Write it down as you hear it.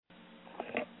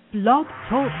Blog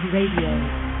Talk Radio.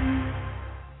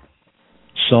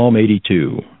 Psalm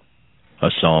 82, a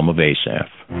psalm of Asaph.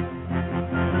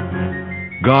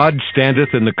 God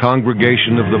standeth in the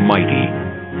congregation of the mighty.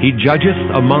 He judgeth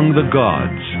among the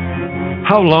gods.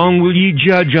 How long will ye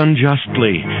judge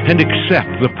unjustly, and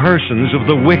accept the persons of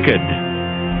the wicked?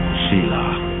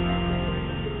 Selah.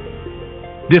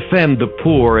 Defend the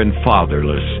poor and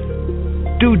fatherless.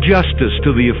 Do justice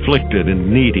to the afflicted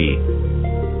and needy.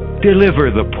 Deliver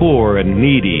the poor and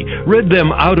needy. Rid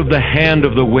them out of the hand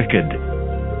of the wicked.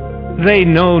 They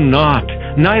know not,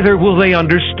 neither will they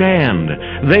understand.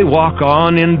 They walk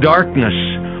on in darkness.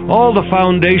 All the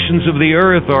foundations of the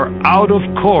earth are out of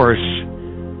course.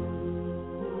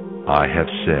 I have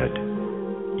said,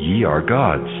 Ye are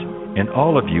gods, and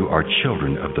all of you are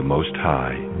children of the Most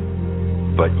High.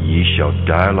 But ye shall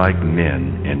die like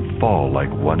men, and fall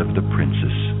like one of the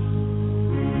princes.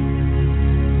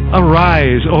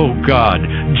 Arise, O God,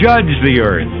 judge the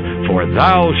earth, for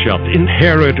thou shalt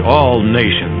inherit all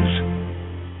nations.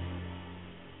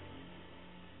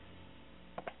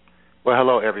 Well,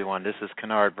 hello, everyone. This is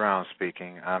Kennard Brown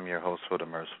speaking. I'm your host for the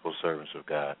Merciful Servants of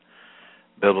God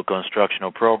Biblical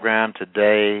Instructional Program.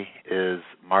 Today is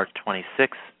March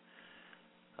 26,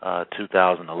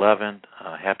 2011.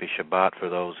 Happy Shabbat for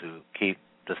those who keep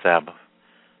the Sabbath.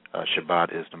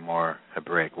 Shabbat is the more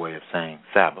Hebraic way of saying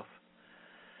Sabbath.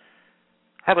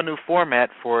 I have a new format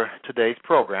for today's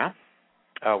program.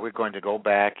 We're going to go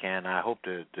back, and I hope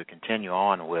to continue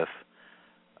on with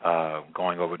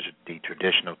going over the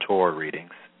traditional Torah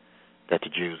readings that the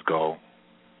Jews go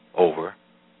over.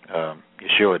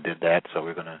 Yeshua did that, so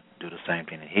we're going to do the same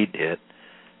thing that he did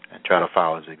and try to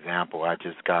follow his example. I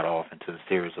just got off into a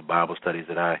series of Bible studies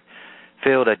that I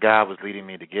feel that God was leading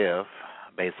me to give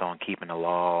based on keeping the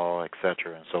law,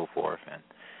 etc., and so forth.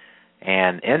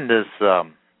 And in this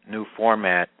new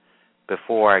format,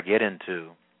 before I get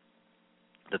into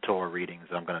the Torah readings,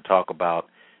 I'm going to talk about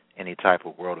any type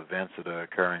of world events that are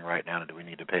occurring right now that we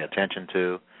need to pay attention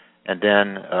to. And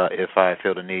then, if I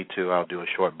feel the need to, I'll do a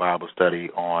short Bible study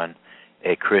on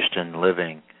a Christian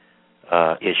living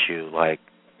issue like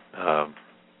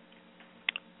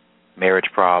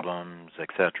marriage problems,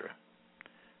 etc.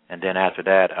 And then after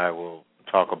that, I will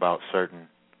talk about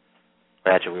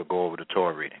we'll go over the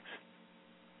Torah readings.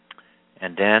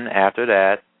 And then after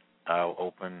that, I'll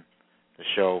open the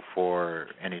show for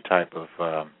any type of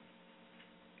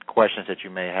questions that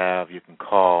you may have. You can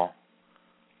call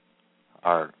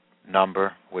our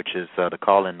number, which is the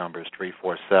call-in number is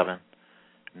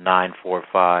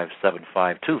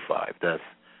 347-945-7525. That's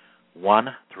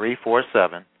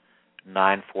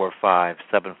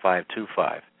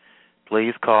 1-347-945-7525.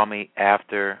 Please call me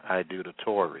after I do the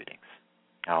Torah readings.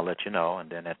 I'll let you know,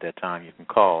 and then at that time you can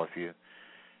call if you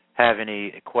have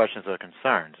any questions or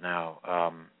concerns. Now,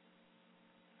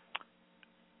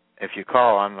 if you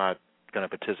call, I'm not going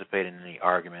to participate in any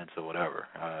arguments or whatever.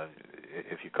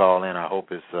 If you call in, I hope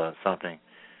it's something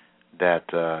that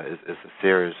is a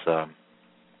serious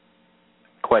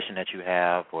question that you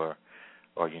have, or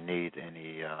you need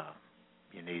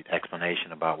you need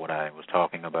explanation about what I was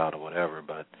talking about or whatever.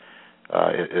 But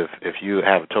if you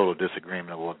have a total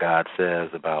disagreement with what God says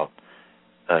about,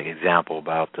 example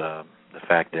about the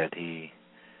fact that He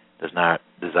does not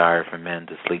desire for men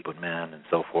to sleep with men and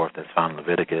so forth, that's found in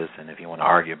Leviticus, and if you want to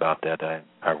argue about that,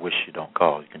 I wish you don't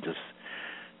call. You can just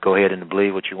go ahead and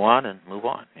believe what you want and move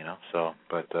on, So,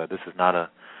 but this is not a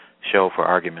show for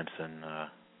arguments and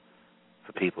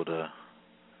for people to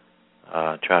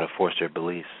try to force their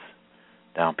beliefs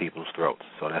down people's throats.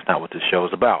 So that's not what this show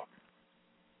is about.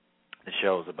 The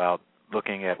show is about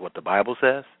looking at what the Bible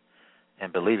says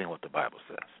and believing what the Bible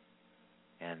says.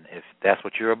 And if that's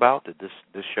what you're about, that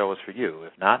this show is for you.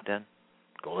 If not, then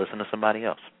go listen to somebody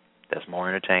else that's more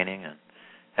entertaining and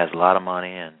has a lot of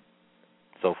money and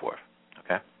so forth.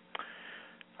 Okay?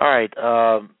 All right.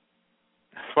 As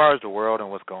far as the world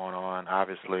and what's going on,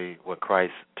 obviously what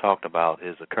Christ talked about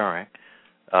is occurring.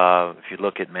 If you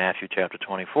look at Matthew chapter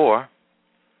 24,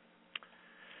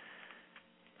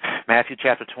 Matthew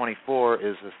chapter 24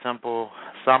 is a simple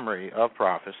summary of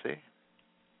prophecy.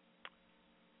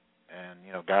 And,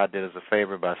 God did us a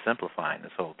favor by simplifying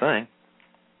this whole thing.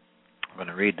 I'm going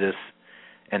to read this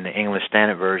in the English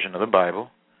Standard Version of the Bible.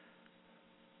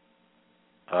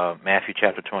 Matthew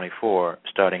chapter 24,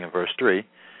 starting in verse 3.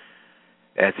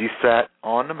 As he sat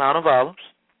on the Mount of Olives,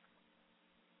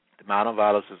 the Mount of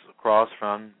Olives is across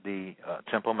from the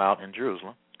Temple Mount in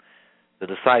Jerusalem, the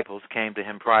disciples came to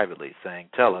him privately, saying,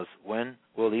 Tell us, when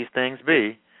will these things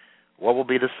be? What will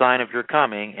be the sign of your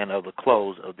coming and of the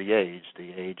close of the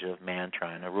age of man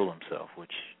trying to rule himself,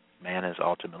 which man has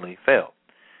ultimately failed?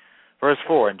 Verse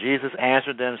 4, and Jesus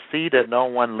answered them, see that no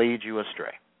one leads you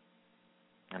astray.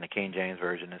 In the King James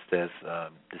Version, it says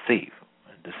deceive.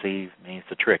 Deceive means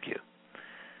to trick you.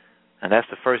 And that's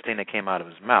the first thing that came out of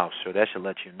his mouth. So that should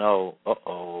let you know,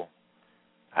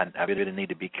 I really need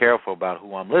to be careful about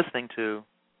who I'm listening to,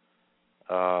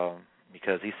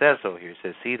 because he says so here. He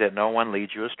says, see that no one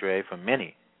leads you astray, for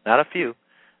many, not a few,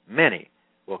 many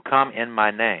will come in my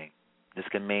name. This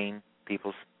can mean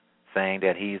people saying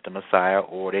that he's the Messiah,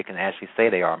 or they can actually say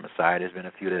they are Messiah. There's been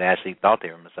a few that actually thought they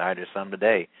were Messiah. There's some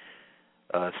today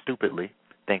stupidly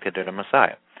think that they're the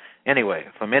Messiah. Anyway,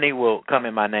 for many will come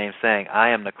in my name saying, I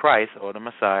am the Christ, or the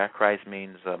Messiah. Christ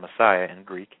means Messiah in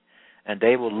Greek. And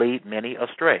they will lead many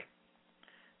astray.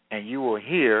 And you will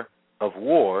hear of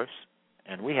wars,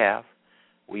 and we've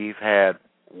had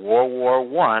World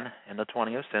War I in the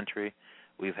 20th century.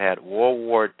 We've had World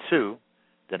War II.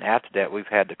 Then after that, we've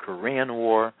had the Korean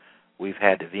War. We've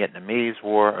had the Vietnamese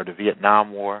War, or the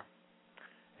Vietnam War.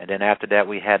 And then after that,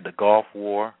 we had the Gulf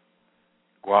War.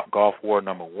 Gulf War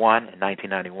number 1 in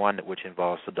 1991, which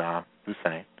involved Saddam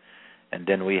Hussein. And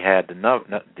then we had the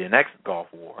next Gulf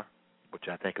War, which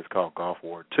I think is called Gulf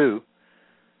War II,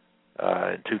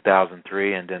 in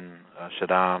 2003, and then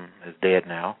Saddam is dead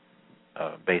now,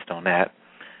 based on that.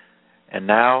 And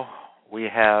now we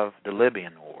have the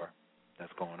Libyan War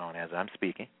that's going on as I'm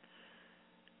speaking.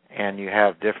 And you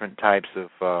have different types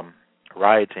of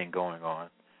rioting going on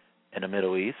in the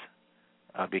Middle East,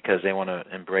 because they want to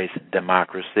embrace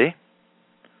democracy.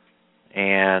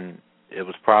 And it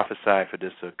was prophesied for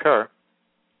this to occur.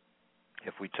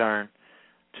 If we turn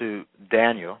to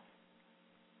Daniel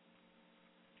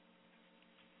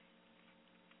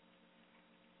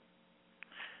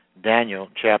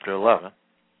chapter 11.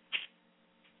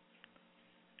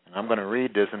 And I'm going to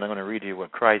read this, and I'm going to read you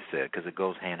what Christ said, because it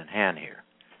goes hand in hand here.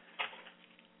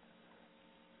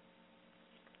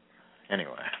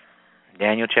 Anyway,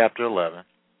 Daniel chapter 11,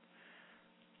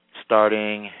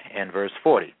 starting in verse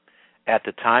 40. At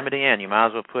the time of the end, you might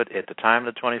as well put at the time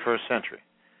of the 21st century,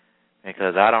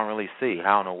 because I don't really see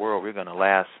how in the world we're going to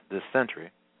last this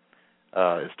century.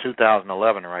 It's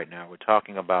 2011 right now. We're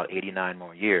talking about 89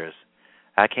 more years.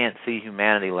 I can't see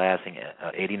humanity lasting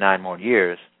 89 more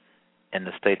years in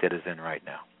the state that it's in right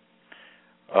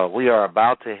now. We are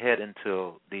about to head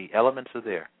into the elements of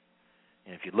there.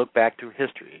 And if you look back through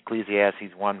history,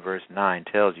 Ecclesiastes 1 verse 9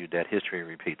 tells you that history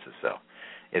repeats itself.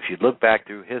 If you look back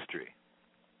through history,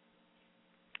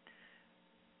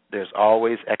 there's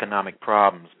always economic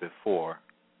problems before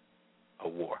a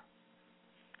war.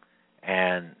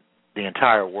 And the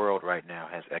entire world right now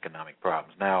has economic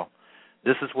problems. Now,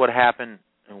 this is what happened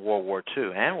in World War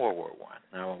II and World War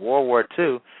I. Now, in World War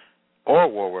II or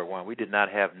World War I, we did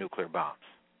not have nuclear bombs.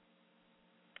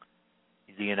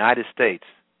 The United States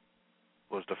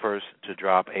was the first to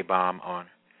drop a bomb on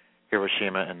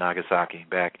Hiroshima and Nagasaki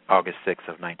back August 6th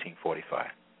of 1945.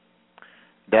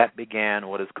 That began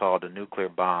what is called the nuclear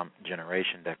bomb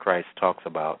generation that Christ talks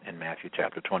about in Matthew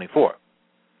chapter 24.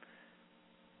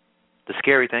 The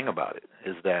scary thing about it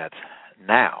is that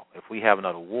now, if we have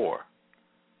another war,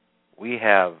 we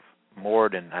have more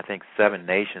than, I think, 7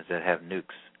 nations that have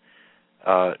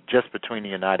nukes. Just between the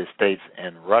United States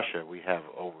and Russia, we have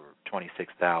over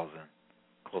 26,000,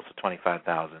 close to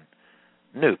 25,000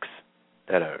 nukes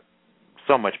that are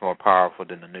so much more powerful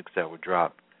than the nukes that were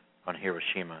dropped on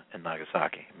Hiroshima and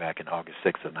Nagasaki back in August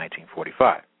 6th of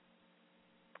 1945.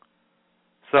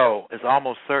 So it's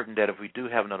almost certain that if we do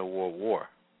have another world war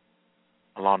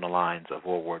along the lines of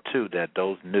World War II, that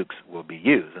those nukes will be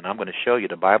used. And I'm going to show you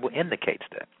the Bible indicates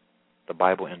that. The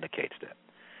Bible indicates that.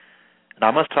 And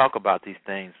I must talk about these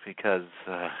things because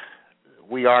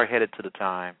we are headed to the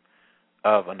time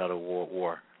of another world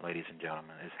war, ladies and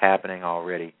gentlemen. It's happening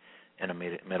already in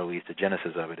the Middle East. The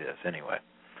genesis of it is, anyway.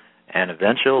 And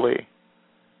eventually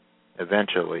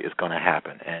it's going to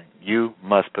happen. And you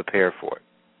must prepare for it.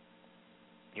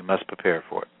 You must prepare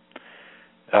for it.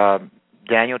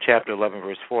 Daniel chapter 11,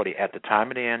 verse 40. At the time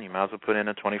of the end, you might as well put in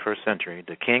the 21st century,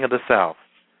 the king of the south.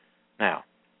 Now,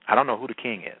 I don't know who the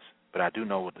king is, but I do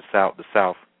know what the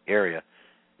south area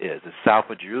is. It's south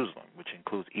of Jerusalem, which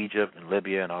includes Egypt and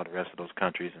Libya and all the rest of those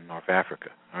countries in North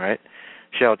Africa. All right?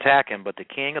 Shall attack him, but the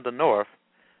king of the north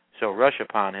shall rush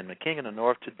upon him. The king of the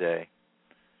north today,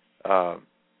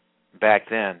 back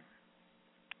then,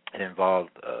 it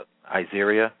involved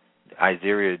Assyria.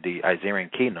 The Assyrian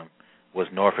kingdom was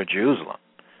north of Jerusalem.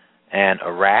 And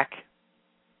Iraq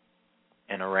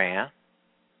and Iran,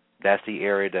 that's the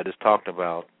area that is talked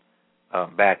about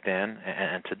back then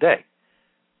and today.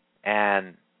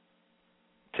 And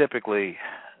typically,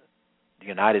 the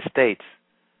United States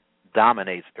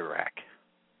dominates Iraq.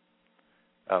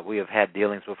 We have had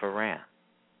dealings with Iran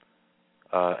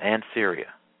and Syria.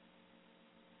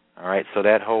 All right, so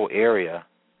that whole area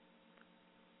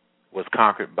was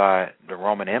conquered by the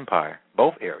Roman Empire,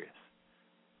 both areas,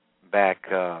 back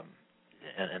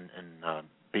in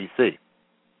BC,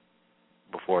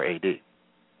 before AD.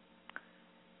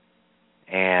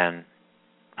 And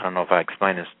I don't know if I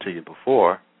explained this to you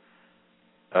before,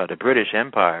 the British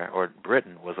Empire, or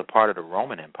Britain, was a part of the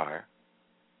Roman Empire.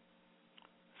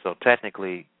 So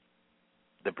technically,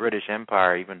 the British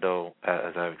Empire, even though,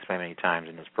 as I've explained many times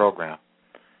in this program,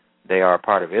 they are a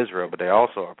part of Israel, but they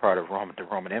also are part of the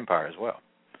Roman Empire as well.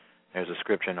 There's a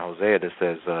scripture in Hosea that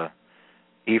says,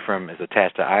 Ephraim is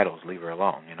attached to idols, leave her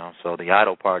alone. So the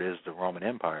idol part is the Roman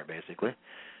Empire, basically.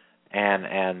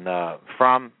 And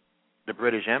from the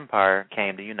British Empire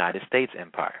came the United States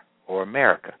Empire, or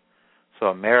America. So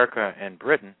America and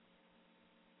Britain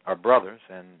are brothers,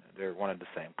 and they're one of the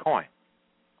same coin.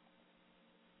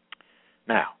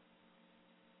 Now,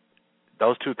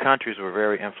 those two countries were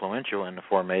very influential in the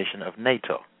formation of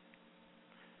NATO.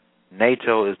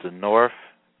 NATO is the North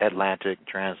Atlantic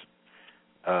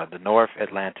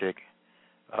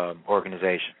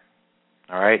Organization.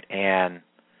 All right, and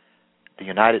the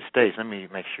United States. Let me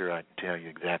make sure I tell you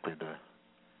exactly the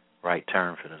right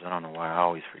term for this. I don't know why I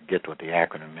always forget what the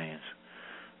acronym means.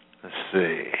 Let's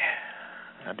see.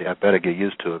 I better get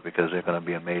used to it because they're going to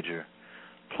be a major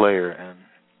player in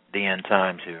the end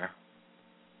times here.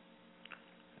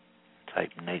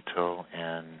 Type NATO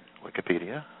in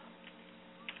Wikipedia.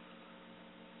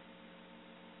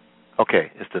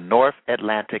 Okay, it's the North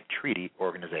Atlantic Treaty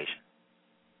Organization.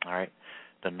 All right,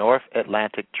 the North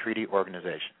Atlantic Treaty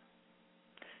Organization.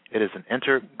 It is an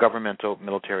intergovernmental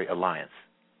military alliance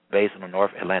based on the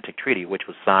North Atlantic Treaty, which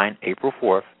was signed April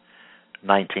 4th,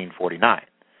 1949.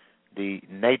 The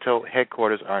NATO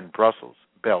headquarters are in Brussels,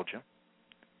 Belgium,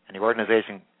 and the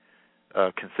organization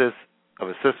consists of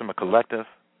a system of collective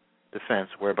defense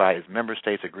whereby its member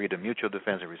states agree to mutual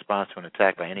defense in response to an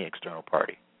attack by any external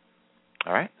party.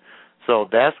 All right? So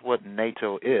that's what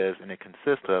NATO is, and it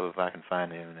consists of, if I can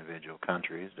find the individual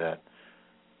countries that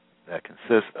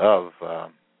consists of,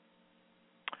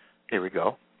 here we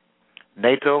go.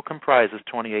 NATO comprises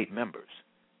 28 members: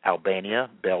 Albania,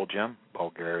 Belgium,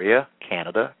 Bulgaria,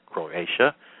 Canada,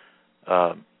 Croatia,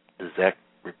 the Czech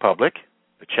Republic,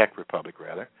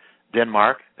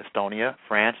 Denmark, Estonia,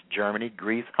 France, Germany,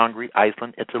 Greece, Hungary,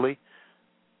 Iceland, Italy,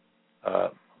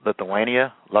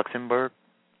 Lithuania, Luxembourg,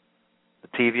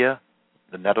 Latvia,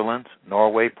 the Netherlands,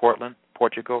 Norway,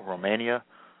 Portugal, Romania,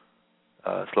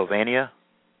 Slovenia,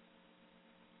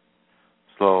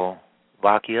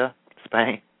 Slovakia,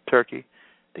 Spain, Turkey,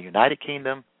 the United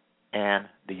Kingdom, and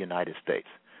the United States.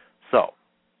 So,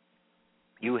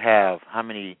 you have how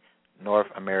many North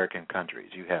American countries?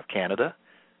 You have Canada,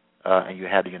 and you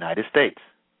have the United States.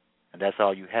 And that's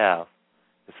all you have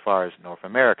as far as North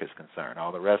America is concerned.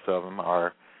 All the rest of them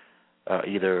are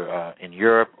either in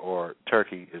Europe, or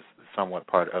Turkey is somewhat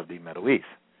part of the Middle East.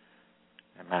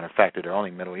 As a matter of fact, they're the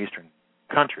only Middle Eastern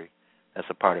country that's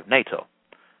a part of NATO.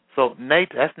 So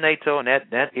that's NATO, and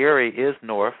that area is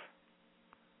north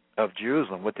of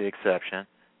Jerusalem, with the exception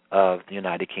of the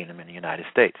United Kingdom and the United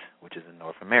States, which is in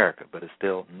North America, but it's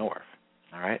still north.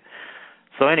 All right?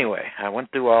 So anyway, I went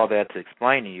through all that to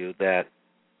explain to you that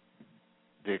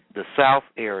the south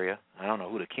area, I don't know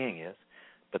who the king is,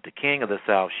 but the king of the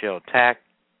south shall attack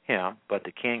him, but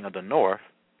the king of the north,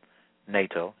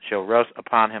 NATO, shall rush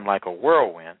upon him like a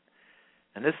whirlwind.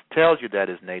 And this tells you that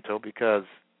is NATO because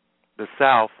the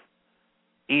south,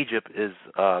 Egypt is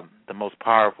the most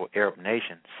powerful Arab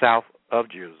nation south of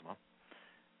Jerusalem,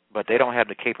 but they don't have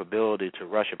the capability to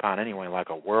rush upon anyone like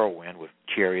a whirlwind with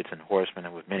chariots and horsemen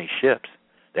and with many ships.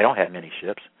 They don't have many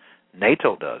ships.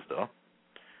 NATO does, though.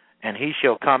 And he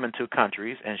shall come into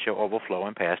countries and shall overflow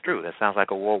and pass through. That sounds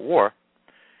like a world war.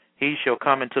 He shall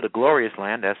come into the glorious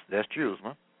land, that's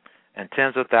Jerusalem, and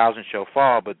tens of thousands shall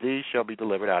fall, but these shall be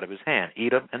delivered out of his hand.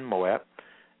 Edom and Moab,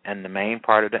 and the main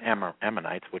part of the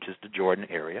Ammonites, which is the Jordan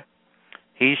area.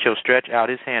 He shall stretch out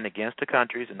his hand against the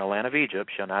countries, and the land of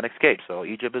Egypt shall not escape. So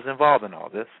Egypt is involved in all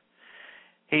this.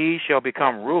 He shall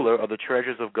become ruler of the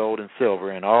treasures of gold and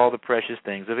silver and all the precious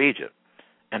things of Egypt.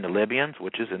 And the Libyans,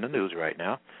 which is in the news right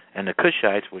now, and the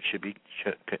Cushites, which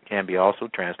can be also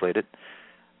translated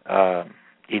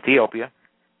Ethiopia,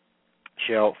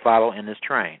 shall follow in his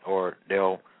train, or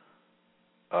they'll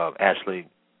actually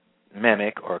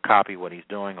mimic or copy what he's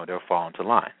doing, or they'll fall into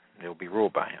line. They'll be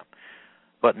ruled by him.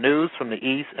 But news from the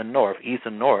east and north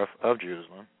of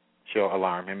Jerusalem shall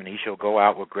alarm him, and he shall go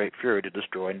out with great fury to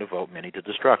destroy and devote many to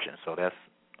destruction. So that's,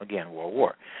 again, world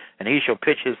war. And he shall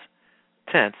pitch his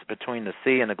tents between the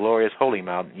sea and the glorious holy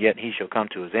mountain, yet he shall come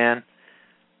to his end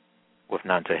with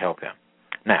none to help him.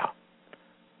 Now,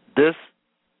 this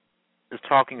is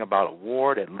talking about a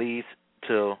war that leads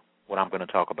to what I'm going to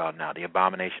talk about now, the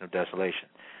abomination of desolation.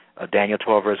 Daniel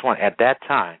 12, verse 1. At that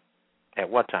time, at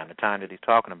what time? The time that he's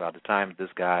talking about, the time of this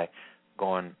guy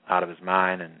going out of his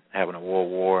mind and having a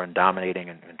world war and dominating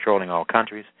and controlling all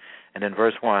countries. And then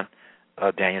verse 1,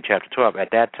 Daniel chapter 12. At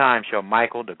that time shall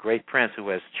Michael, the great prince who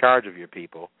has charge of your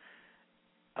people,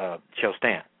 shall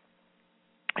stand.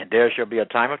 And there shall be a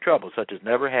time of trouble, such as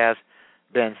never has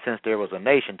been since there was a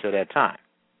nation till that time.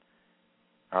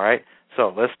 All right?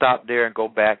 So let's stop there and go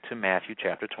back to Matthew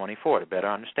chapter 24 to better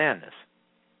understand this.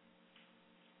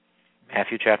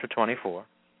 Matthew chapter 24.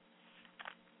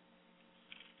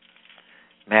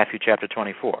 Matthew chapter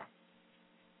 24.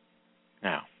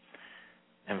 Now,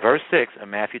 in verse 6 of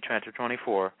Matthew chapter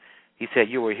 24, he said,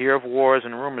 you will hear of wars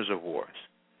and rumors of wars.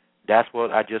 That's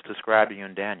what I just described to you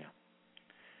in Daniel.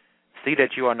 See that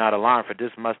you are not alarmed, for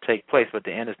this must take place, but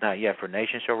the end is not yet. For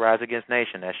nation shall rise against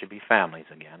nation. That should be families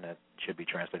again. That should be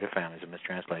translated families, a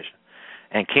mistranslation.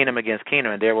 And kingdom against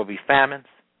kingdom, and there will be famines.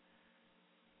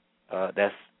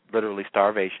 That's literally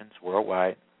starvations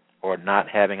worldwide, or not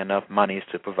having enough monies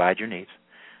to provide your needs.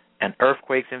 And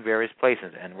earthquakes in various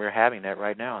places, and we're having that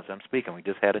right now as I'm speaking. We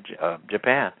just had a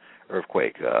Japan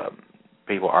earthquake.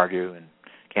 People argue and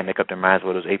can't make up their minds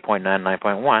whether it was 8.9,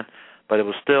 9.1, but it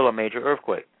was still a major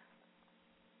earthquake.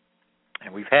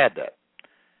 And we've had that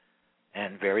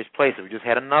in various places. We just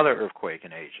had another earthquake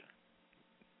in Asia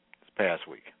this past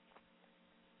week.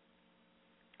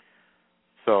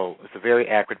 So it's a very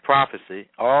accurate prophecy.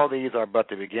 All these are but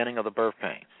the beginning of the birth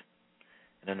pains.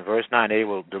 And then in verse 9, they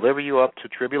will deliver you up to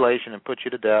tribulation and put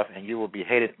you to death, and you will be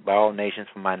hated by all nations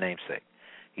for my name's sake.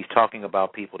 He's talking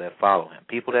about people that follow him.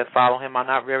 People that follow him are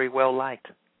not very well liked.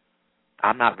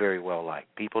 I'm not very well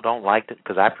liked. People don't like it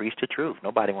because I preach the truth.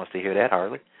 Nobody wants to hear that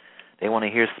hardly. They want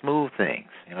to hear smooth things.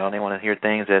 You know, they want to hear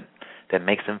things that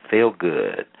makes them feel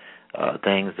good,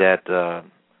 things that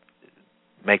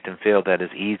make them feel that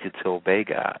it's easy to obey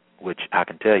God, which I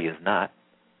can tell you is not.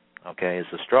 Okay,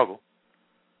 it's a struggle,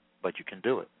 but you can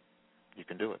do it. You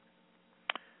can do it.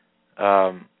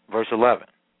 Verse 11.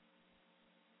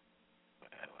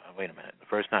 Wait a minute.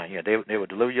 Verse 9. Yeah, they will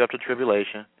deliver you up to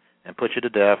tribulation and put you to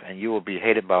death, and you will be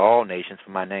hated by all nations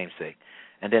for my name's sake.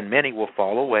 And then many will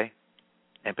fall away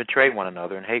and betray one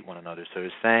another and hate one another. So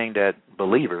it's saying that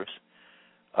believers,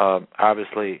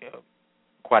 obviously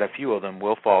quite a few of them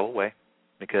will fall away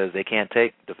because they can't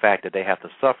take the fact that they have to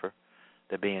suffer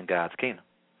to be in God's kingdom.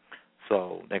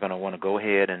 So they're going to want to go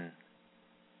ahead and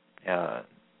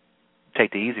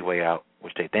take the easy way out,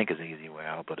 which they think is the easy way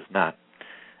out, but it's not.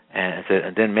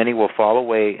 And then many will fall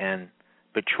away and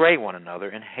betray one another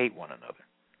and hate one another.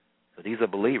 So these are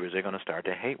believers. They're going to start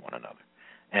to hate one another.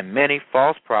 And many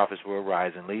false prophets will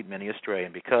arise and lead many astray.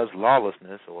 And because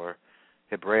lawlessness, or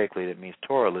Hebraically it means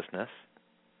Torahlessness,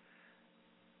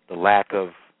 the lack of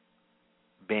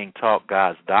being taught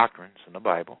God's doctrines in the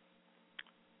Bible,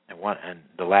 and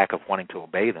the lack of wanting to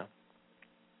obey them,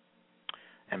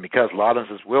 and because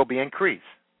lawlessness will be increased.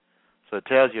 So it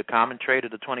tells you a common trait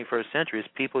of the 21st century is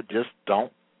people just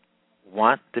don't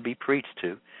want to be preached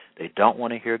to. They don't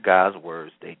want to hear God's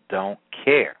words. They don't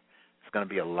care. There's going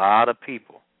to be a lot of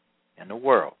people in the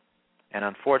world, and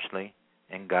unfortunately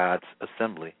in God's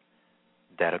assembly,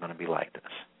 that are going to be like this,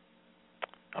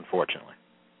 unfortunately.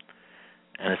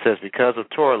 And it says, because of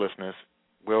Torahlessness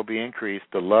will be increased,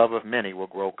 the love of many will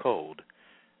grow cold.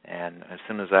 And as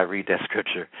soon as I read that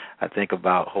scripture, I think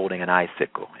about holding an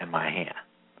icicle in my hand.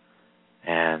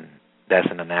 And that's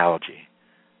an analogy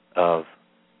of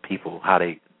people, how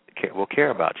they will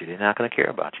care about you. They're not going to care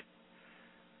about you.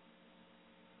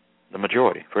 The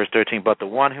majority. Verse 13, but the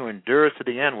one who endures to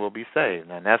the end will be saved.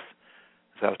 And that's,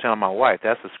 as I was telling my wife,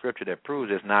 that's a scripture that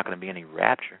proves there's not going to be any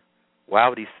rapture. Why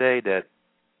would he say that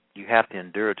you have to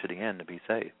endure to the end to be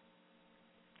saved?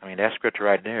 I mean, that scripture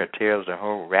right there tells the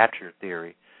whole rapture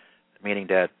theory, meaning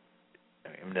that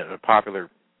the popular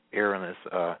erroneous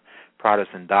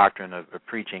Protestant doctrine of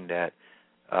preaching that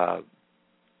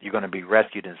you're going to be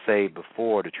rescued and saved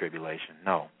before the tribulation.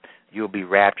 No, you'll be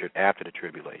raptured after the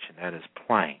tribulation. That is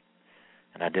plain.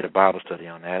 And I did a Bible study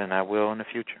on that, and I will in the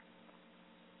future.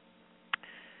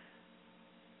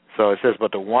 So it says,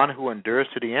 but the one who endures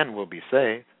to the end will be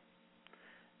saved.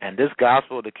 And this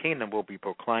gospel of the kingdom will be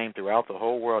proclaimed throughout the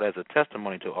whole world as a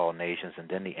testimony to all nations, and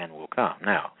then the end will come.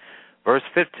 Now, verse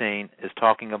 15 is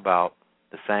talking about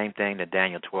the same thing that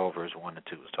Daniel 12, verse 1 and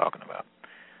 2 is talking about.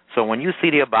 So when you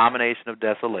see the abomination of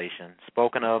desolation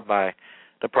spoken of by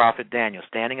the prophet Daniel,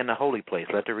 standing in the holy place.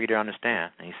 Let the reader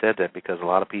understand. And he said that because a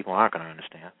lot of people aren't going to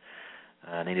understand.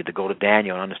 They need to go to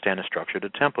Daniel and understand the structure of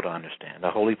the temple to understand. The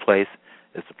holy place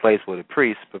is the place where the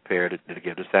priests prepare to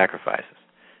give the sacrifices.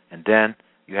 And then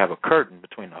you have a curtain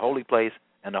between the holy place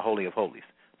and the Holy of Holies.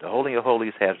 The Holy of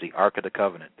Holies has the Ark of the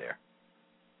Covenant there,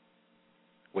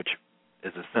 which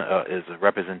is a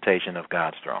representation of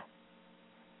God's throne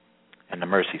and the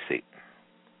mercy seat.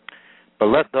 But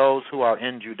let those who are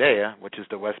in Judea, which is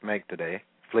the West Bank today,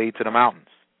 flee to the mountains.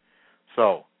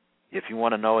 So, if you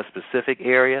want to know a specific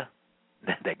area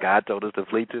that God told us to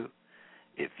flee to,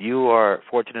 if you are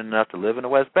fortunate enough to live in the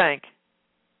West Bank,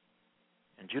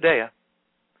 in Judea,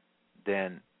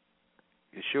 then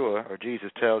Yeshua or Jesus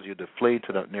tells you to flee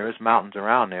to the nearest mountains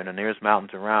around there, and the nearest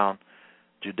mountains around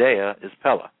Judea is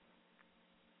Pella.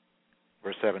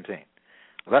 Verse 17.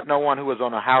 Let no one who is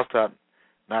on a housetop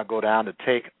not go down to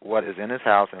take what is in his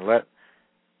house, and let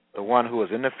the one who is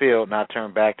in the field not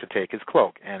turn back to take his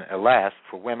cloak. And alas,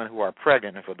 for women who are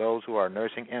pregnant and for those who are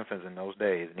nursing infants in those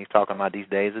days. And he's talking about these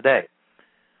days a day.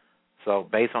 So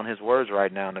based on his words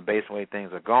right now and the based on the way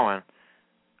things are going,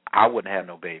 I wouldn't have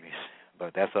no babies.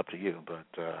 But that's up to you. But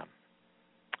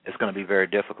it's going to be very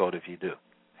difficult if you do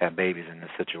have babies in this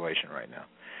situation right now.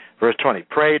 Verse 20,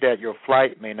 pray that your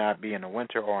flight may not be in the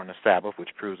winter or on the Sabbath,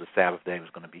 which proves the Sabbath day was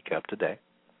going to be kept today.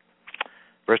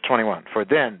 Verse 21, for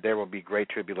then there will be great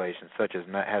tribulation, such as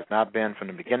has not been from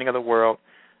the beginning of the world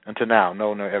until now,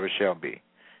 no, nor ever shall be.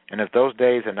 And if those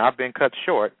days had not been cut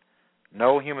short,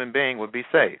 no human being would be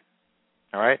saved.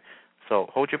 All right? So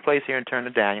hold your place here and turn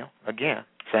to Daniel. Again,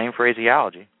 same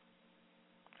phraseology,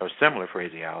 or similar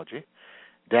phraseology.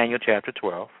 Daniel chapter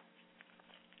 12.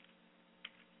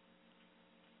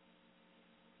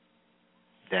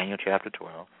 Daniel chapter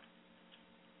 12.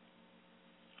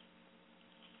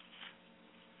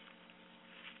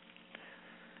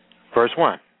 Verse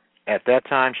 1. At that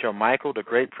time shall Michael, the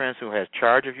great prince who has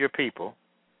charge of your people,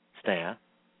 stand.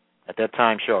 At that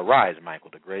time shall arise Michael,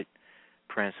 the great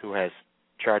prince who has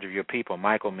charge of your people.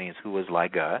 Michael means who is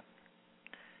like God.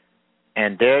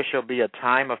 And there shall be a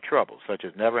time of trouble, such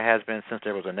as never has been since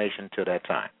there was a nation till that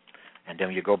time. And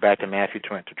then you go back to Matthew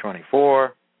 20-24,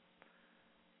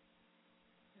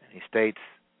 and he states,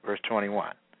 verse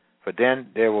 21, for then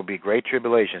there will be great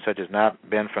tribulation, such as not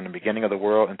been from the beginning of the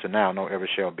world until now, nor ever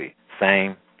shall be.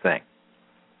 Same thing.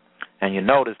 And you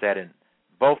notice that in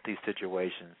both these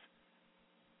situations,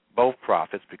 both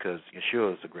prophets, because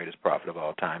Yeshua is the greatest prophet of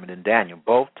all time, and in Daniel,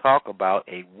 both talk about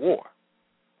a war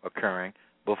occurring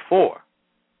before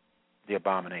the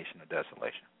abomination of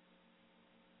desolation.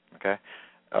 Okay?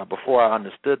 Before I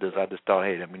understood this, I just thought,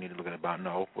 hey, we need to look at about,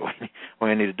 no, what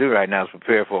we need to do right now is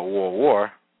prepare for a world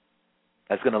war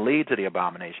that's going to lead to the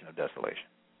abomination of desolation.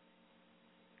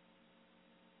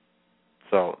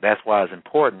 So that's why it's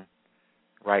important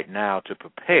right now to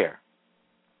prepare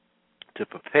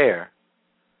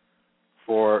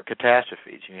for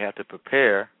catastrophes. You have to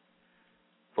prepare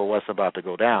for what's about to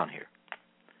go down here.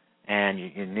 And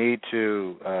you need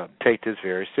to take this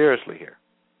very seriously here,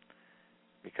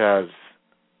 because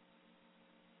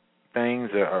things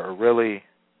are really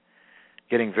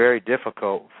getting very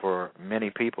difficult for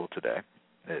many people today.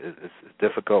 It's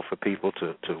difficult for people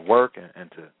to work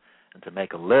and to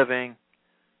make a living.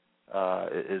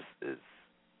 Is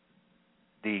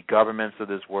the governments of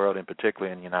this world, and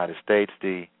particularly in the United States,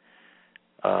 the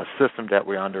system that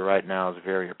we're under right now is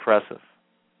very oppressive.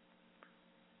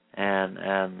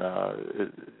 And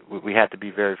we have to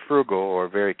be very frugal or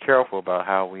very careful about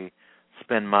how we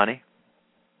spend money.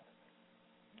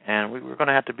 And we're going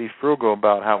to have to be frugal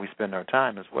about how we spend our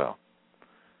time as well.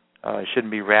 It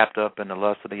shouldn't be wrapped up in the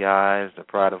lust of the eyes, the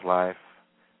pride of life,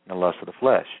 and the lust of the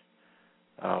flesh.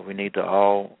 We need to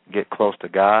all get close to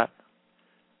God,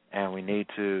 and we need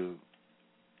to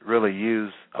really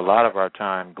use a lot of our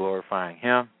time glorifying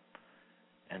Him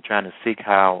and trying to seek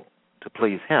how to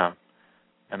please Him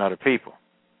and other people.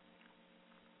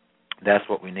 That's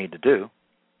what we need to do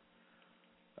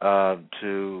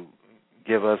to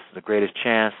give us the greatest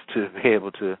chance to be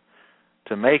able to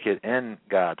make it in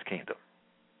God's kingdom.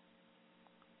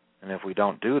 And if we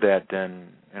don't do that, then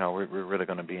we're really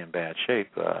going to be in bad shape.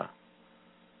 We're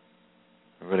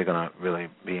really going to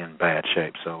be in bad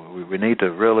shape. So we need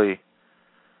to really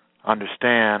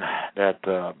understand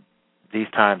that these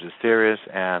times are serious,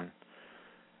 and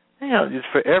just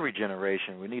for every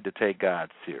generation, we need to take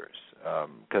God serious,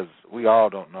 because we all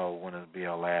don't know when it'll be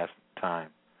our last time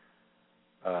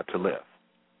to live.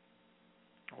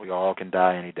 We all can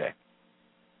die any day.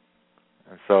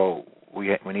 And so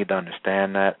we need to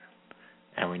understand that,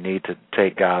 and we need to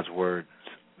take God's words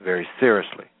very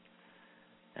seriously.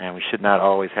 And we should not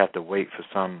always have to wait for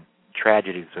some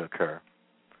tragedy to occur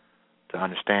to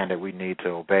understand that we need to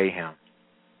obey him.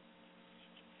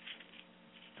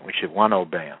 We should want to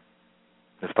obey him.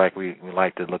 Just like we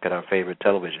like to look at our favorite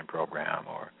television program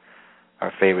or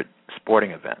our favorite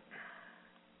sporting event.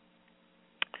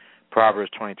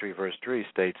 Proverbs 23, verse 3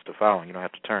 states the following. You don't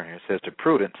have to turn here. It says, the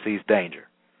prudent sees danger.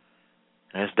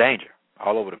 And it's danger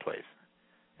all over the place.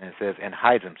 And it says, and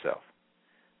hides himself.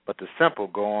 But the simple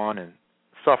go on and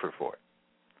suffer for it.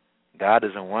 God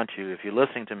doesn't want you, if you're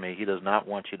listening to me, he does not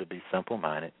want you to be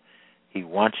simple-minded. He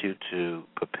wants you to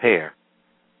prepare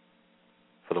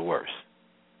for the worst.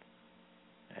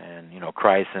 And,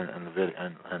 Christ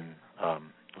in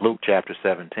Luke chapter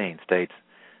 17 states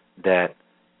that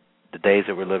the days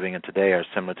that we're living in today are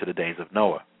similar to the days of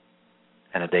Noah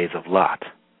and the days of Lot.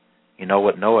 You know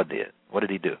what Noah did? What did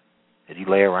he do? Did he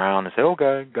lay around and say, oh,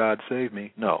 God save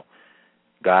me? No.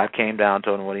 God came down,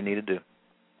 told him what he needed to do.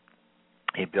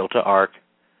 He built an ark,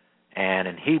 and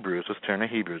in Hebrews, let's turn to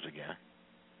Hebrews again.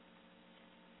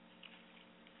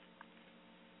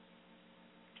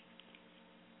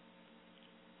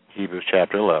 Hebrews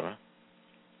chapter 11.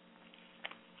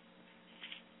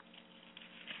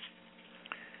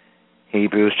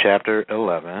 Hebrews chapter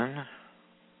 11.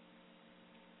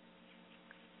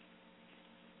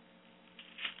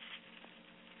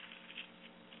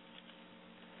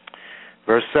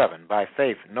 Verse 7, by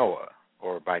faith Noah,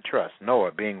 or by trust,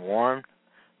 Noah being warned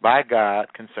by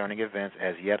God concerning events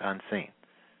as yet unseen.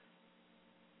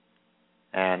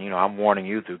 And, I'm warning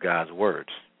you through God's words.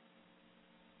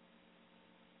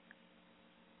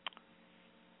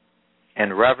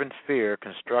 In reverent fear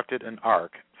constructed an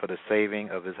ark for the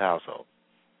saving of his household.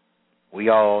 We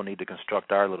all need to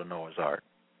construct our little Noah's Ark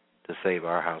to save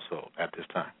our household at this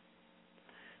time.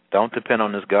 Don't depend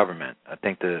on this government. I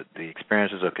think the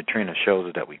experiences of Katrina shows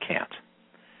us that we can't.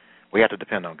 We have to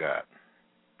depend on God,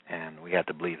 and we have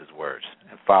to believe his words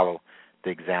and follow the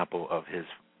example of his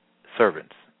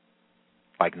servants,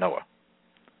 like Noah,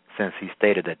 since he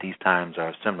stated that these times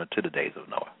are similar to the days of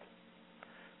Noah.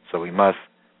 So we must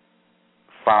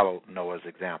follow Noah's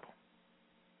example.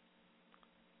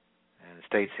 And it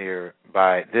states here,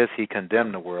 by this he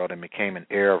condemned the world and became an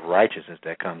heir of righteousness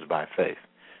that comes by faith.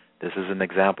 This is an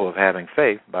example of having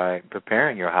faith by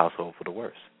preparing your household for the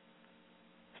worst.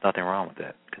 There's nothing wrong with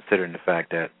that, considering the fact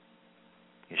that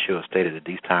Yeshua stated that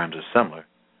these times are similar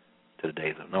to the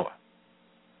days of Noah.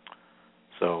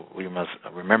 So we must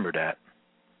remember that.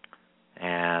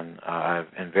 And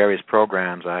in various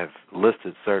programs, I've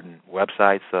listed certain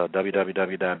websites,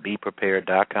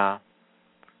 www.beprepared.com.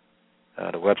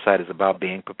 The website is about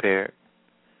being prepared.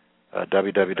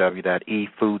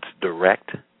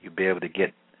 www.efoodsdirect. You'll be able to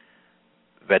get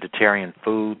vegetarian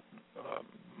food.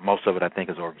 Most of it, I think,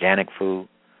 is organic food,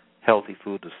 healthy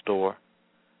food to store.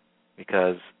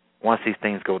 Because once these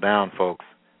things go down, folks,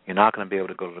 you're not going to be able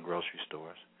to go to the grocery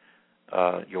stores.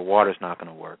 Your water's not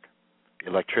going to work.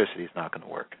 Your electricity is not going to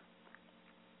work.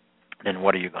 Then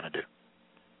what are you going to do?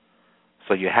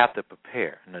 So you have to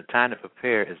prepare. And the time to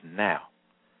prepare is now,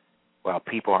 while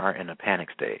people aren't in a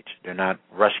panic stage. They're not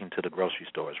rushing to the grocery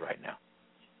stores right now.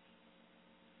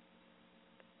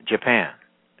 Japan.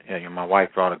 My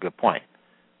wife brought a good point.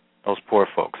 Those poor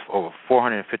folks, over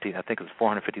 450, I think it was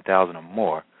 450,000 or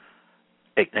more,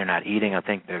 they're not eating. I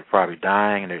think they're probably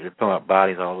dying, and they're pulling up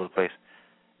bodies all over the place.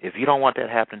 If you don't want that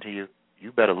happening to you,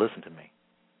 you better listen to me.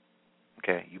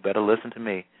 Okay? You better listen to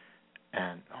me.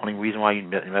 And the only reason why you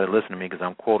better listen to me is because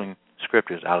I'm quoting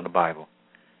scriptures out of the Bible.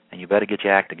 And you better get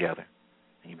your act together.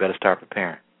 And you better start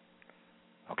preparing.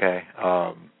 Okay?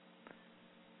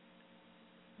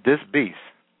 This beast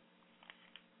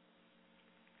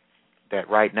that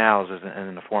right now is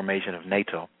in the formation of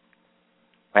NATO,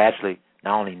 actually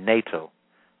not only NATO,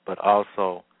 but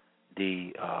also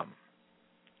the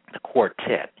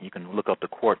quartet. You can look up the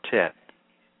quartet.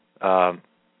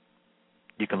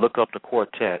 You can look up the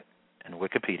quartet in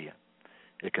Wikipedia.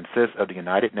 It consists of the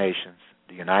United Nations,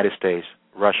 the United States,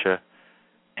 Russia,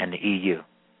 and the EU,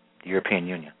 the European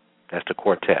Union. That's the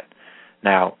quartet.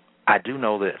 Now, I do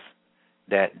know this,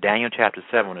 that Daniel chapter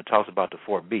 7, when it talks about the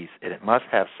four beasts, it must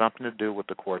have something to do with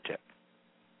the quartet.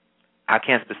 I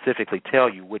can't specifically tell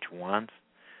you which ones,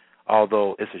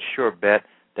 although it's a sure bet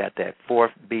that that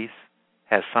fourth beast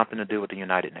has something to do with the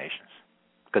United Nations,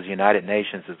 because the United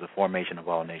Nations is the formation of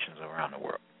all nations around the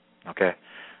world. Okay?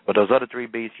 But those other three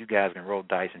beasts, you guys can roll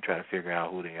dice and try to figure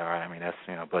out who they are. I mean, that's,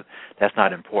 but that's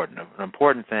not important. The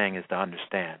important thing is to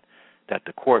understand that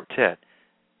the quartet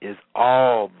is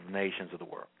all the nations of the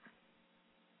world.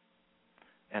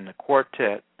 And the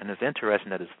quartet, and it's interesting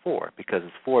that it's four, because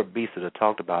it's four beasts that are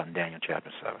talked about in Daniel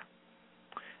chapter 7.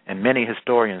 And many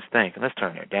historians think, and let's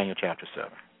turn there, Daniel chapter 7.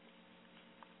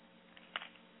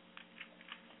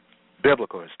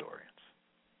 Biblical historians.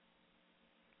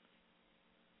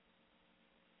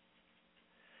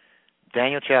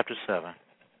 Daniel chapter 7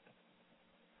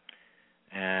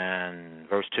 and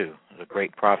verse 2, the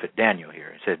great prophet Daniel here.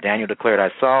 It says, Daniel declared, I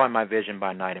saw in my vision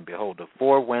by night, and behold, the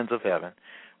four winds of heaven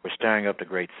were stirring up the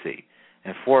great sea,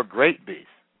 and four great beasts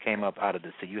came up out of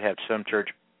the sea. You have some church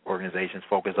organizations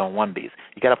focus on one beast.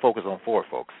 You got to focus on four,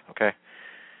 folks, okay?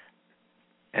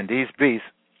 And these beasts,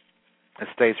 it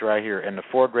states right here, and the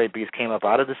four great beasts came up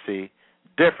out of the sea,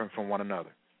 different from one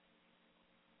another.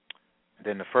 And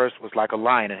then the first was like a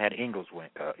lion and had eagle's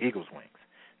wings.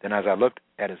 Then as I looked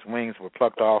at his wings were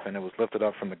plucked off, and it was lifted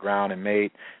up from the ground and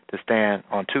made to stand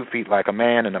on 2 feet like a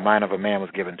man, and the mind of a man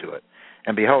was given to it.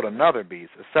 And behold, another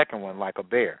beast, a second one like a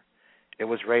bear. It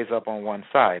was raised up on one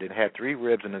side. It had 3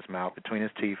 ribs in its mouth between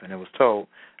its teeth, and it was told,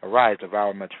 arise,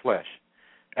 devour much flesh.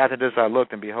 After this I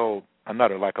looked, and behold,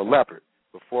 another like a leopard,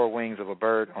 with 4 wings of a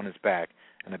bird on its back,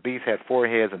 and the beast had 4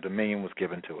 heads, and dominion was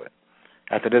given to it.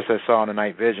 After this I saw in the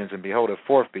night visions, and behold, a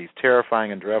fourth beast,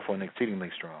 terrifying and dreadful and exceedingly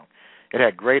strong. It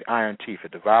had great iron teeth.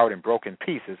 It devoured and broke in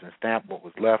pieces and stamped what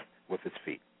was left with its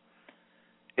feet.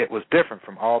 It was different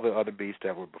from all the other beasts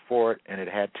that were before it, and it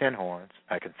had 10 horns.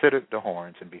 I considered the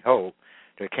horns, and behold,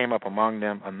 there came up among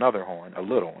them another horn, a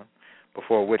little one,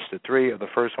 before which the 3 of the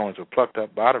first horns were plucked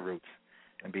up by the roots.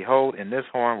 And behold, in this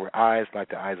horn were eyes like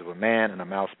the eyes of a man, and a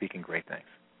mouth speaking great things.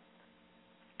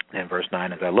 And verse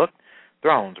 9, as I looked,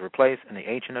 thrones were placed, and the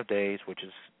Ancient of Days, which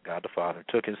is God the Father,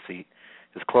 took his seat.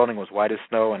 His clothing was white as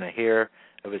snow, and the hair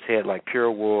of his head like pure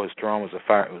wool. His throne was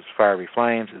fiery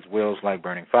flames, his wheels like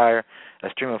burning fire. A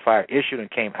stream of fire issued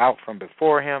and came out from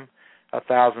before him.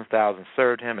 1,000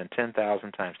 served him, and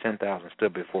 10,000 times 10,000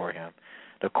 stood before him.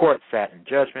 The court sat in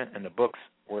judgment, and the books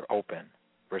were open.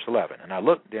 Verse 11, and I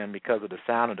looked then because of the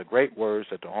sound of the great words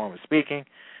that the horn was speaking.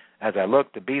 As I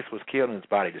looked, the beast was killed and his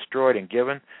body destroyed and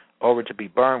given over to be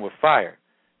burned with fire.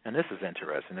 And this is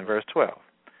interesting in verse 12.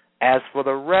 As for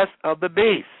the rest of the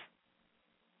beasts,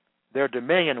 their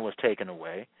dominion was taken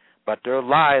away, but their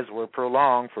lives were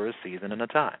prolonged for a season and a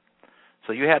time.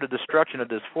 So you had the destruction of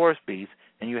this fourth beast,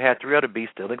 and you had 3 other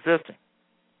beasts still existing.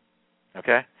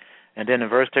 Okay? And then in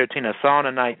verse 13, I saw in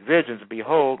the night visions,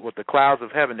 behold, with the clouds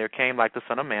of heaven there came like the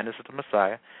Son of Man, this is the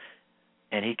Messiah,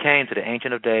 and he came to the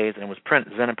Ancient of Days and was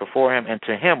presented before him, and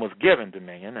to him was given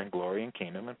dominion and glory and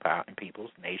kingdom and power, and peoples,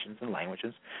 nations, and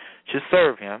languages should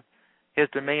serve him. His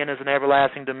dominion is an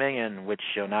everlasting dominion which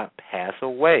shall not pass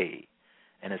away,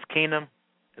 and his kingdom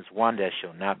is one that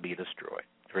shall not be destroyed.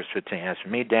 Verse 15, as for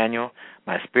me, Daniel,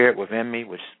 my spirit within me,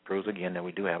 which proves again that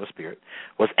we do have a spirit,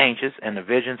 was anxious, and the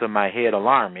visions of my head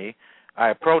alarmed me.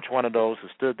 I approached one of those who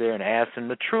stood there and asked him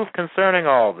the truth concerning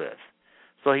all this.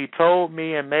 So he told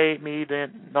me and made me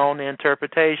known the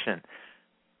interpretation.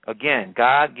 Again,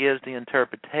 God gives the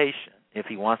interpretation if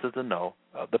he wants us to know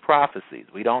of the prophecies.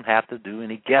 We don't have to do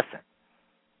any guessing.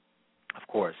 Of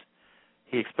course,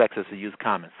 he expects us to use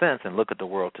common sense and look at the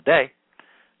world today.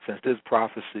 Since this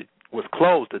prophecy was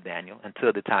closed to Daniel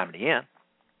until the time of the end,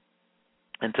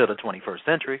 until the 21st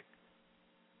century,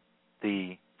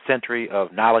 the century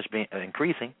of knowledge being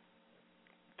increasing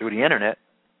through the internet.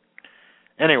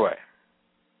 Anyway,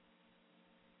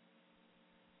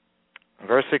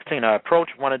 verse 16, I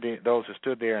approached one of those who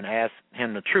stood there and asked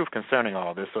him the truth concerning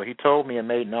all this. So he told me and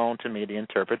made known to me the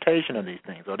interpretation of these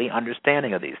things, or the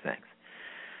understanding of these things.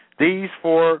 These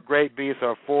 4 great beasts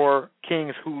are 4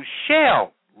 kings who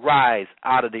shall rise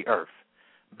out of the earth.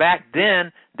 Back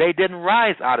then, they didn't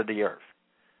rise out of the earth.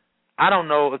 I don't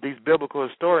know if these biblical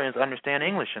historians understand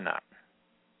English or not.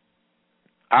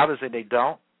 Obviously, they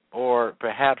don't, or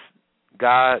perhaps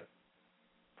God,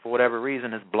 for whatever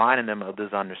reason, has blinded them of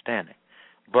this understanding.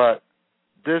 But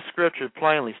this scripture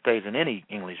plainly states in any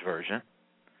English version,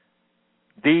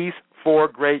 these 4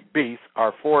 great beasts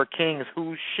are 4 kings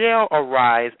who shall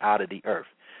arise out of the earth.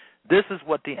 This is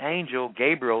what the angel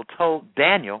Gabriel told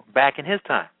Daniel back in his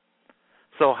time.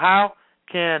 So how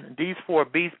can these 4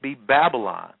 beasts be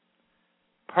Babylon,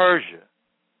 Persia,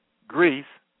 Greece,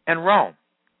 and Rome?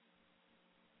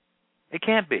 It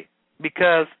can't be,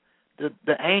 because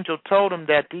the angel told him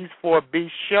that these 4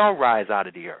 beasts shall rise out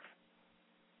of the earth.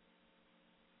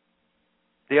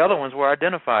 The other ones were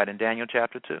identified in Daniel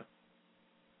chapter 2.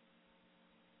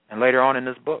 And later on in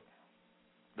this book,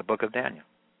 the book of Daniel.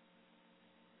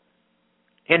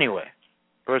 Anyway,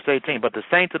 verse 18, but the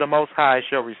saints of the Most High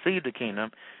shall receive the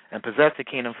kingdom and possess the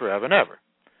kingdom forever and ever.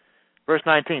 Verse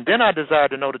 19, then I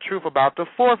desired to know the truth about the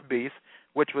 4th beast,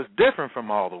 which was different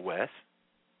from all the rest.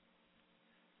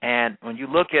 And when you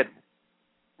look at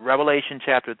Revelation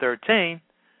chapter 13,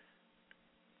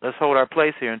 let's hold our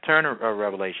place here and turn to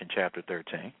Revelation chapter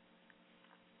 13.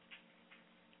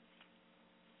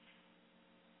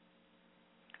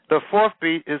 The fourth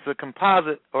beast is a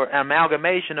composite or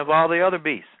amalgamation of all the other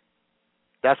beasts.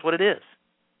 That's what it is.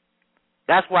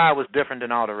 That's why it was different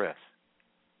than all the rest.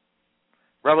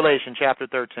 Revelation chapter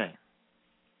 13.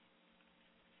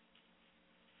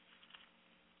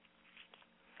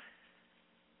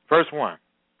 Verse 1.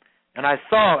 And I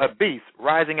saw a beast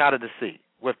rising out of the sea,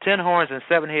 with 10 horns and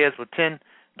 7 heads, with 10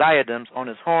 diadems on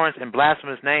his horns and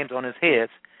blasphemous names on his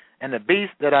heads. And the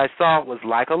beast that I saw was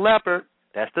like a leopard.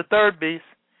 That's the third beast.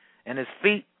 And his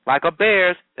feet like a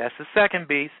bear's. That's the second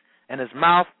beast. And his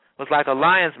mouth was like a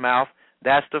lion's mouth.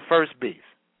 That's the first beast.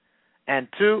 And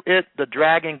to it the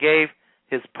dragon gave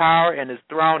his power and his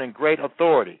throne and great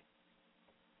authority.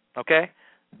 Okay?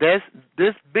 This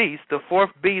beast, the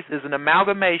fourth beast, is an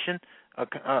amalgamation,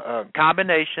 a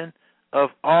combination of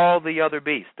all the other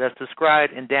beasts that's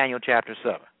described in Daniel chapter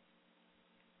 7.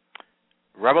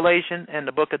 Revelation and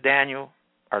the book of Daniel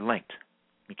are linked.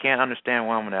 You can't understand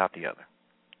one without the other.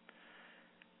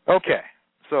 Okay,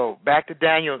 so back to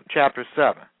Daniel chapter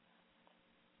 7,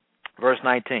 verse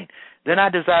 19. Then I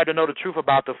desired to know the truth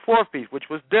about the fourth beast, which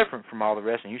was different from all the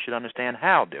rest, and you should understand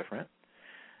how different,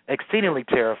 exceedingly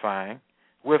terrifying,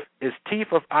 with its teeth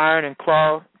of iron and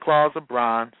claws of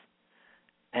bronze,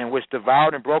 and which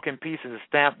devoured and broke in pieces and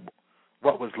stamped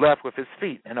what was left with his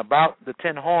feet, and about the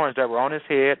 10 horns that were on his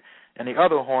head, and the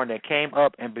other horn that came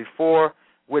up, and before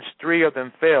which 3 of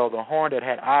them fell, the horn that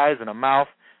had eyes and a mouth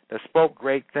that spoke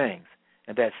great things,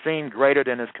 and that seemed greater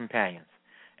than his companions.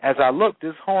 As I looked,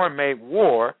 this horn made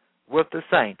war with the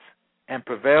saints, and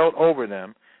prevailed over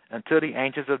them until the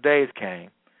Ancients of Days came,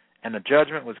 and the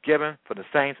judgment was given for the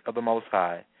saints of the Most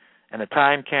High, and the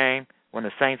time came when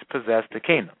the saints possessed the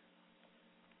kingdom.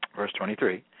 Verse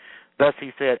 23, thus he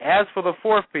said, as for the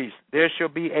fourth beast, there shall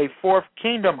be a fourth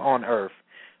kingdom on earth,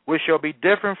 which shall be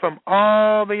different from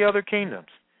all the other kingdoms.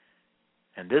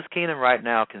 And this kingdom right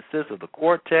now consists of the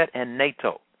quartet and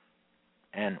NATO.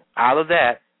 And out of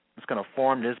that, it's going to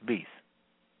form this beast.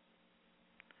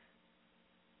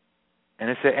 And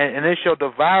it said, and it shall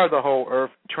devour the whole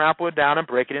earth, trample it down, and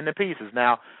break it into pieces.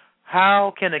 Now,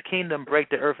 how can a kingdom break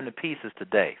the earth into pieces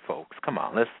today, folks? Come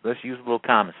on, let's use a little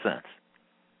common sense.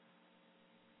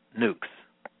 Nukes,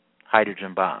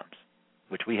 hydrogen bombs,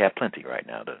 which we have plenty right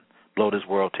now to blow this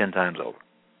world 10 times over.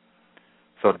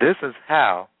 So this is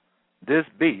how this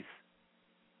beast,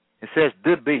 it says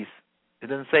the beast, it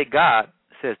doesn't say God,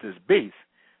 it says this beast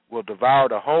will devour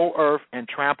the whole earth and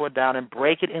trample it down and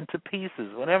break it into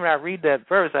pieces. Whenever I read that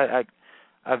verse, I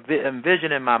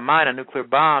envision in my mind a nuclear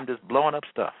bomb just blowing up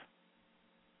stuff.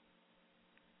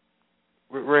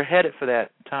 We're headed for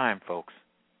that time, folks.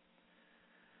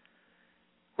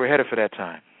 We're headed for that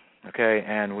time, okay?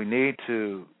 And we need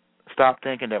to stop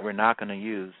thinking that we're not going to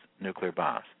use nuclear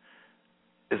bombs.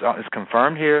 It's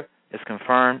confirmed here. It's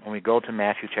confirmed when we go to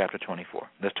Matthew chapter 24.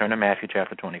 Let's turn to Matthew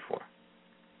chapter 24.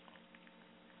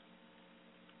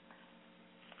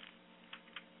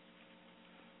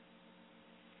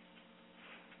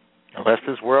 Unless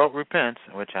this world repents,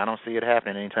 which I don't see it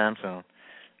happening anytime soon,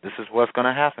 this is what's going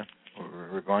to happen.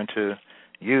 We're going to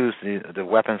use the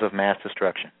weapons of mass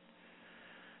destruction.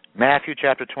 Matthew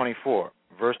chapter 24,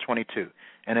 verse 22.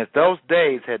 And if those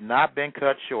days had not been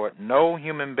cut short, no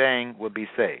human being would be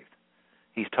saved.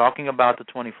 He's talking about the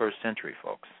 21st century,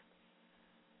 folks.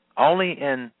 Only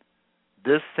in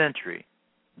this century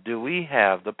do we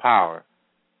have the power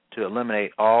to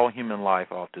eliminate all human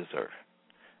life off this earth.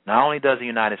 Not only does the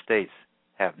United States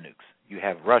have nukes, you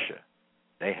have Russia,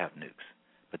 they have nukes.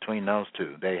 Between those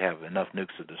two, they have enough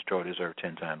nukes to destroy this earth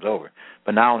 10 times over.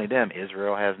 But not only them,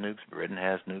 Israel has nukes, Britain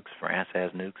has nukes, France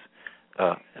has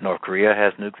nukes, North Korea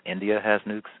has nukes, India has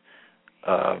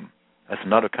nukes. That's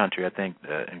another country, I think,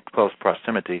 in close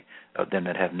proximity of them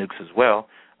that have nukes as well.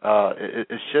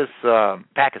 It's just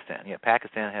Pakistan. Yeah,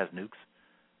 Pakistan has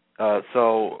nukes.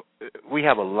 So we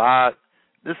have a lot.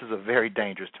 This is a very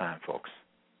dangerous time, folks.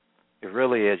 It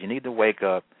really is. You need to wake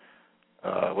up.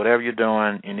 Whatever you're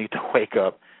doing, you need to wake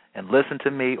up and listen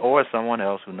to me or someone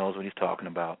else who knows what he's talking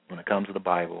about when it comes to the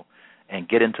Bible, and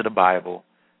get into the Bible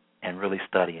and really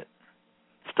study it.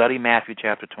 Study Matthew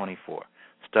chapter 24.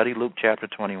 Study Luke chapter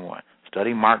 21.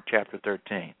 Study Mark chapter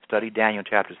 13. Study Daniel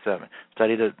chapter 7.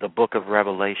 Study the book of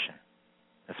Revelation,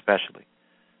 especially.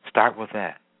 Start with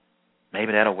that.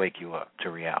 Maybe that'll wake you up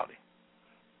to reality,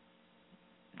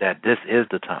 that this is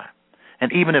the time.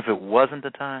 And even if it wasn't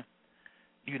the time,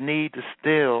 you need to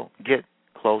still get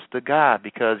close to God,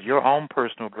 because your own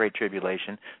personal great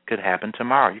tribulation could happen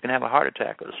tomorrow. You can have a heart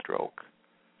attack or a stroke.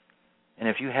 And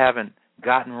if you haven't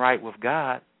gotten right with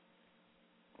God,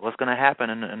 what's going to happen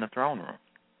in the throne room?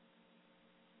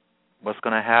 What's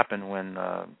going to happen when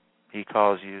he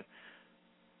calls you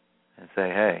and say,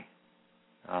 hey,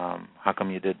 how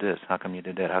come you did this? How come you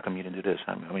did that? How come you didn't do this?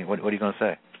 I mean, what are you going to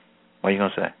say? What are you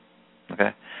going to say? Okay?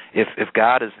 If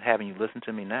God is having you listen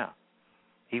to me now,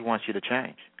 he wants you to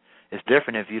change. It's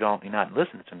different if you're not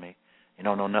listening to me. You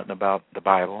don't know nothing about the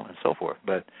Bible and so forth.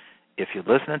 But if you're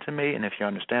listening to me and if you're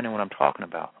understanding what I'm talking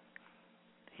about,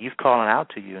 he's calling out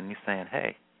to you and he's saying,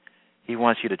 hey, he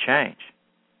wants you to change.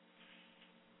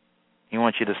 He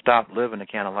wants you to stop living the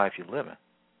kind of life you're living.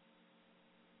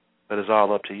 But it's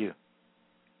all up to you.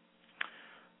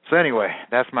 So anyway,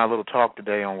 that's my little talk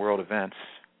today on world events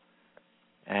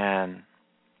and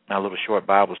my little short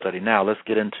Bible study. Now let's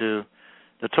get into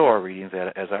the Torah readings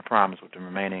as I promised with the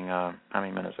remaining, how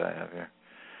many minutes I have here?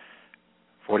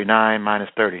 49 minus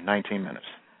 30, 19 minutes.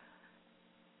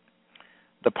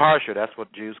 The Parsha, that's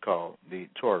what Jews call the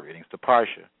Torah readings. The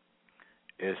Parsha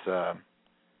is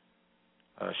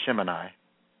Shemini,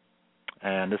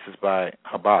 and this is by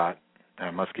Chabad. I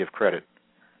must give credit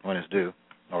when it's due,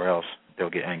 or else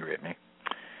they'll get angry at me.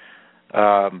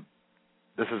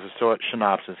 This is a short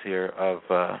synopsis here of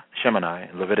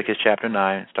Shemini, Leviticus chapter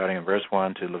 9, starting in verse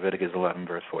 1 to Leviticus 11,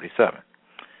 verse 47. It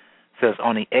says,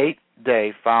 on the 8th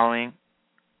day following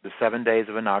the 7 days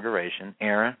of inauguration,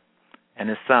 Aaron and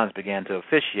his sons began to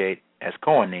officiate as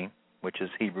Kohanim, which is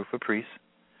Hebrew for priests.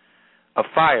 A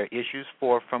fire issues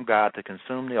forth from God to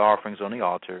consume the offerings on the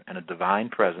altar, and a divine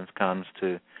presence comes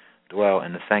to dwell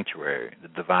in the sanctuary. The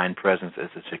divine presence is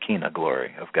the Shekinah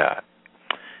glory of God.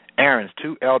 Aaron's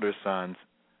 2 elder sons,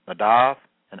 Nadav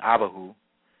and Abihu,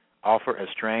 offer a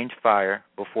strange fire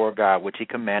before God, which he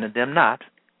commanded them not.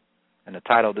 And the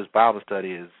title of this Bible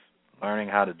study is Learning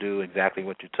How to Do Exactly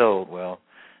What You're Told. Well,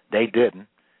 they didn't,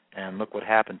 and look what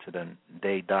happened to them.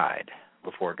 They died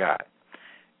before God.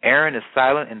 Aaron is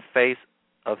silent in face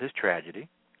of his tragedy.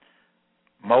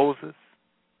 Moses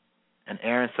and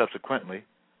Aaron subsequently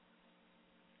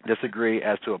disagree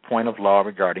as to a point of law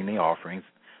regarding the offerings,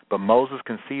 but Moses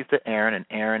concedes to Aaron, and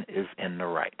Aaron is in the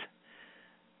right.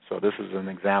 So this is an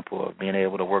example of being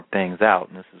able to work things out,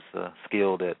 and this is a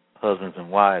skill that husbands and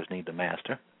wives need to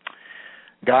master.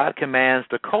 God commands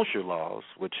the kosher laws,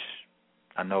 which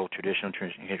I know traditional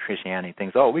Christianity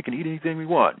thinks, oh, we can eat anything we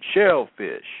want.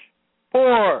 Shellfish,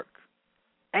 pork,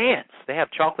 ants. They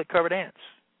have chocolate-covered ants.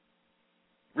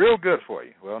 Real good for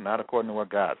you. Well, not according to what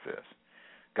God says.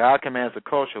 God commands the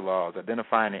kosher laws,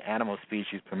 identifying the animal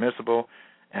species permissible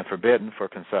and forbidden for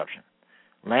consumption.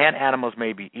 Land animals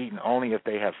may be eaten only if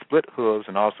they have split hooves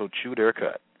and also chew their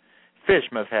cud. Fish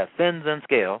must have fins and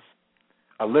scales.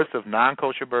 A list of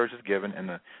non-kosher birds is given, and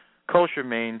the kosher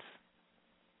means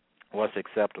what's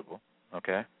acceptable,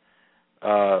 okay?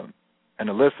 And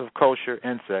a list of kosher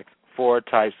insects, 4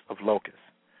 types of locusts.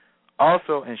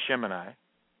 Also in Shemini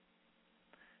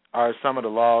are some of the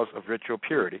laws of ritual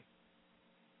purity,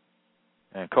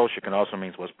 and kosher can also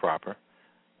mean what's proper.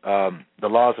 The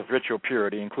laws of ritual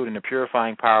purity, including the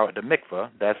purifying power of the mikvah.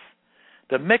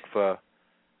 The mikvah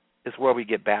is where we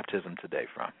get baptism today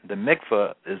from. The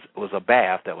mikvah was a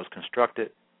bath that was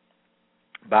constructed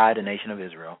by the nation of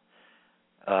Israel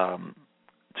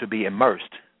to be immersed.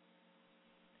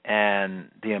 And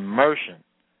the immersion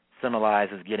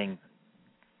symbolizes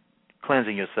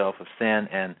cleansing yourself of sin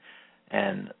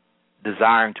and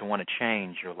desiring to want to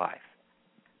change your life,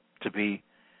 to be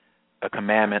a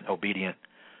commandment-obedient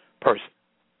person.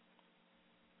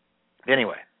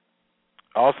 Anyway,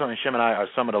 also in Shemini are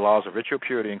some of the laws of ritual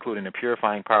purity, including the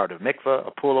purifying power of the mikvah,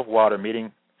 a pool of water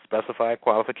meeting specified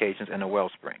qualifications, and a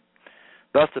wellspring.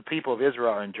 Thus, the people of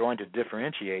Israel are enjoined to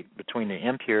differentiate between the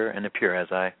impure and the pure,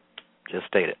 as I just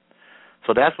stated.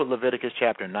 So that's what Leviticus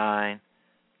chapter 9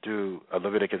 through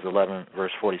Leviticus 11,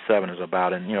 verse 47 is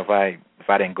about. And, if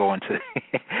I didn't go into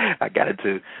I got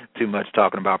into too much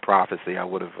talking about prophecy, I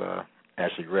would have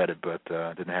actually read it, but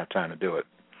didn't have time to do it.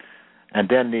 And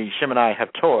then the Shemini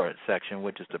Haftorah section,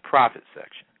 which is the prophet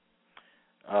section.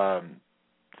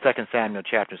 2 Samuel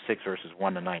chapter 6, verses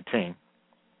 1 to 19.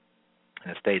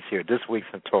 And it states here, this week's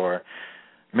Haftorah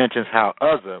mentions how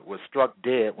Uzzah was struck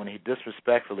dead when he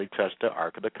disrespectfully touched the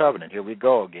Ark of the Covenant. Here we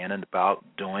go again, and about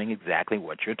doing exactly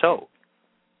what you're told.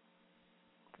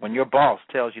 When your boss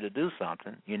tells you to do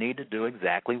something, you need to do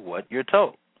exactly what you're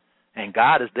told. And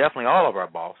God is definitely all of our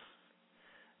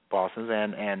bosses,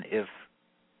 and if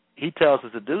he tells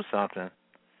us to do something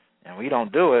and we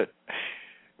don't do it,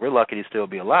 we're lucky to still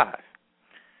be alive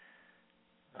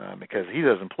because he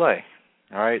doesn't play,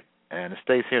 all right? And it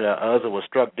states here that Uzzah was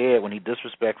struck dead when he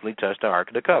disrespectfully touched the Ark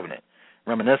of the Covenant,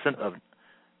 reminiscent of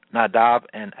Nadab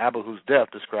and Abihu's death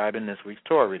described in this week's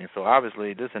Torah reading. So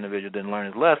obviously this individual didn't learn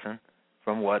his lesson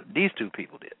from what these two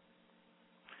people did.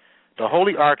 The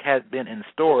Holy Ark had been in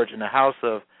storage in the house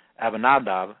of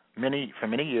Abinadab for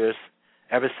many years,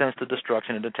 ever since the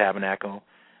destruction of the tabernacle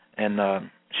in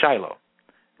Shiloh.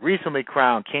 Recently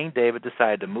crowned King David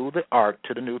decided to move the Ark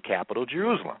to the new capital,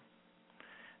 Jerusalem.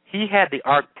 He had the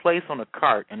Ark placed on a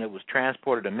cart, and it was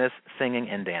transported amidst singing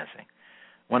and dancing.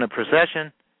 When the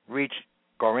procession reached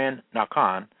Goren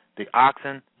Nakan, the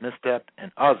oxen misstepped,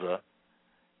 and Uzzah,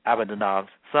 Abinadab's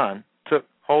son, took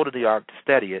hold of the Ark to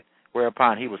steady it,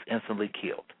 whereupon he was instantly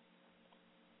killed.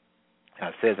 Now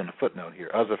it says in the footnote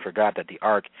here, Uzzah forgot that the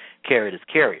Ark carried its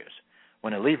carriers.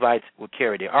 When the Levites would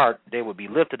carry the Ark, they would be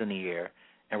lifted in the air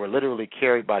and were literally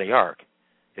carried by the Ark.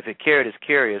 If it carried its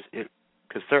carriers, it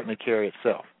could certainly carry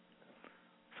itself.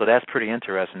 So that's pretty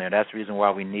interesting there. That's the reason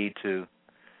why we need to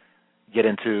get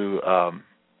into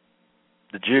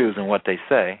the Jews and what they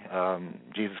say.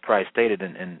 Jesus Christ stated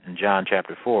in John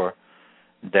chapter 4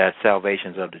 that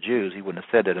salvation's of the Jews. He wouldn't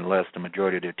have said that unless the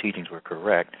majority of their teachings were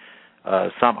correct.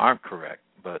 Some aren't correct,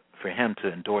 but for him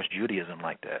to endorse Judaism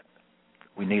like that,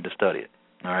 we need to study it,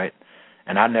 all right?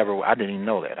 And I didn't even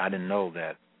know that. I didn't know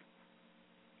that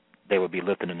they would be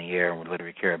lifted in the air and would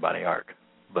literally carried by the Ark.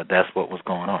 But that's what was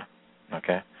going on,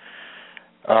 okay?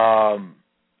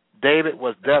 David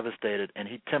was devastated, and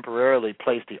he temporarily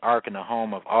placed the Ark in the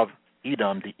home of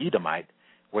Edom, the Edomite,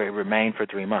 where it remained for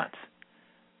 3 months.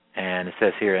 And it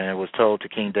says here, and it was told to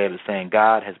King David, saying,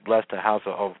 God has blessed the house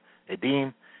of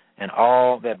Edom and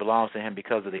all that belongs to him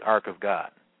because of the Ark of God.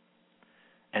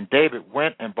 And David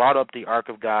went and brought up the Ark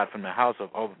of God from the house of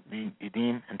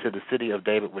Edom into the city of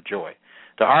David with joy.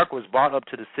 The Ark was brought up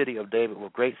to the city of David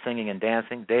with great singing and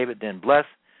dancing. David then blessed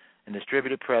and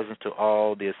distributed presents to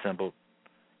all the assembled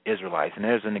Israelites. And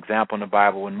there's an example in the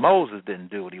Bible when Moses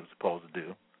didn't do what he was supposed to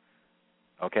do.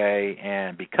 Okay,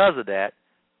 and because of that,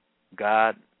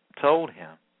 God told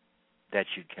him that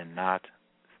you cannot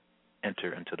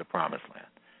enter into the promised land.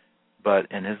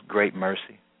 But in his great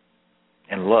mercy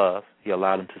and love, he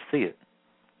allowed him to see it.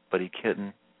 But he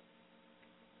couldn't,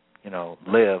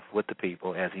 live with the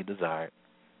people as he desired.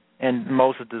 And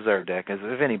Moses deserved that, because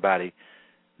if anybody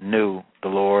knew the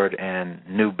Lord and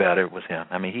knew better, it was him.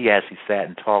 I mean, he actually sat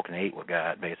and talked and ate with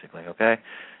God, basically, okay?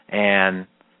 And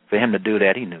for him to do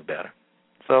that, he knew better.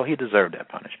 So he deserved that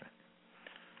punishment.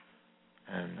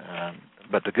 And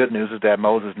but the good news is that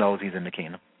Moses knows he's in the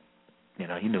kingdom.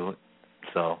 He knew it.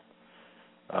 So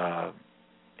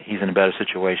he's in a better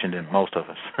situation than most of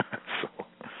us.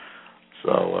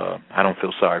 so I don't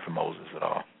feel sorry for Moses at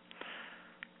all.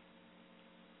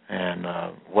 And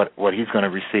what he's going to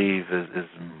receive is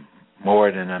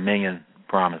more than 1 million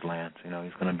promised lands. He's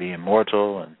going to be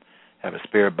immortal and have a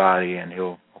spirit body, and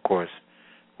he'll, of course,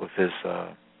 with his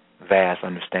vast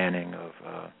understanding of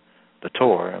the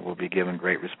Torah, will be given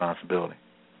great responsibility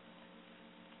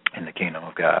in the kingdom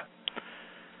of God.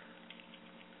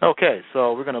 Okay,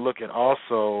 so we're going to look at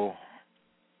also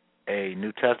a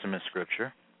New Testament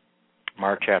scripture,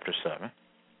 Mark chapter 7.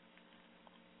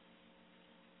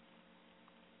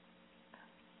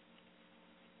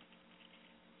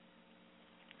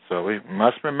 So we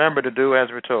must remember to do as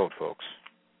we're told, folks.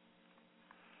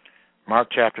 Mark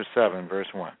chapter 7, verse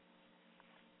 1.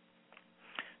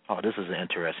 Oh, this is an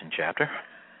interesting chapter.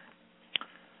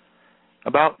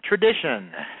 About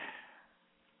tradition.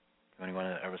 Anyone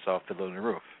that ever saw Fiddler on the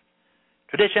Roof?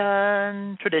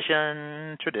 Tradition,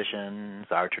 tradition, tradition.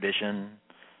 It's our tradition.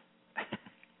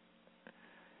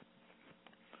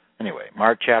 Anyway,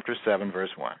 Mark chapter 7, verse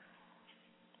 1.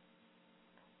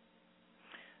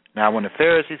 Now when the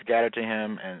Pharisees gathered to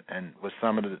him and with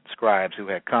some of the scribes who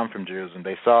had come from Jerusalem,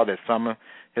 they saw that some of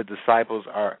his disciples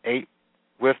ate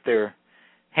with their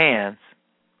hands.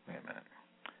 Wait a minute.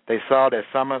 They saw that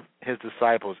some of his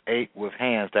disciples ate with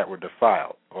hands that were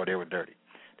defiled, or they were dirty,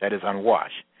 that is,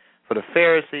 unwashed. For the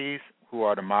Pharisees, who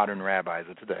are the modern rabbis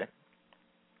of today,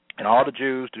 and all the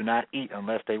Jews do not eat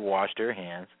unless they wash their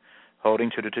hands, holding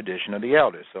to the tradition of the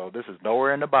elders. So this is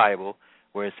nowhere in the Bible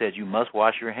where it says you must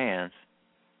wash your hands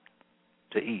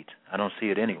to eat. I don't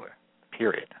see it anywhere,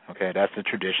 period. Okay, that's the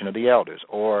tradition of the elders,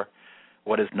 or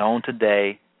what is known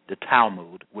today, the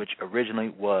Talmud, which originally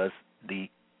was the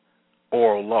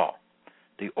oral law.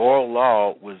 The oral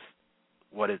law was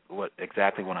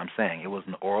exactly what I'm saying. It was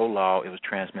an oral law. It was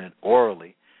transmitted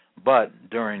orally, but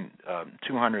during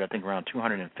 200, I think around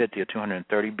 250 or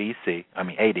 230 BC,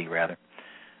 AD rather,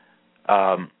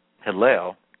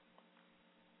 Hillel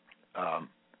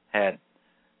had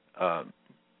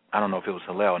I don't know if it was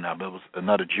Hillel now, but it was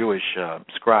another Jewish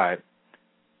scribe.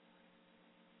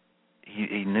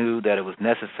 he knew that it was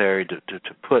necessary to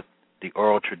put the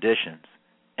oral traditions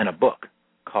in a book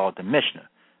called the Mishnah,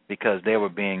 because they were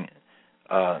being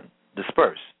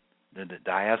dispersed. The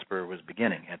diaspora was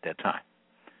beginning at that time.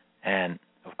 And,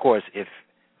 of course, if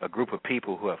a group of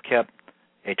people who have kept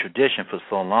a tradition for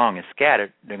so long is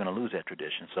scattered, they're going to lose that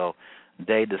tradition. So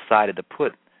they decided to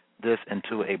put this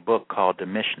into a book called the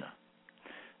Mishnah.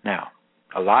 Now,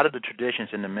 a lot of the traditions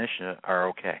in the Mishnah are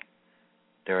okay.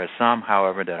 There are some,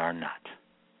 however, that are not.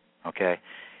 Okay?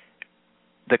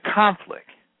 The conflict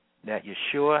that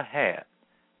Yeshua had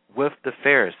with the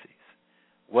Pharisees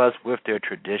was with their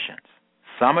traditions.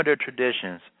 Some of their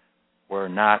traditions were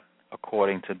not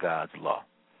according to God's law.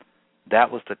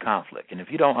 That was the conflict. And if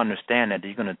you don't understand that,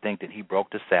 you're going to think that he broke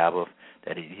the Sabbath,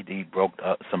 that he broke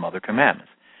some other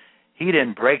commandments. He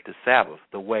didn't break the Sabbath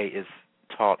the way it's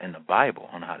taught in the Bible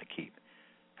on how to keep.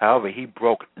 However, he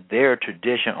broke their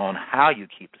tradition on how you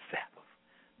keep the Sabbath.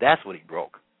 That's what he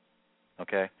broke.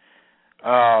 Okay?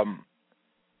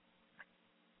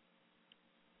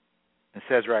 It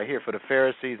says right here, for the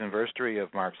Pharisees in verse 3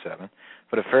 of Mark 7,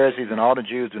 for the Pharisees and all the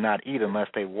Jews do not eat unless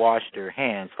they wash their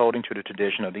hands, holding to the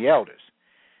tradition of the elders.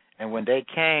 And when they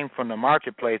came from the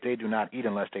marketplace, they do not eat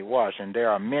unless they wash. And there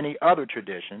are many other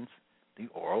traditions, the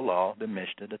oral law, the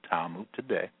Mishnah, the Talmud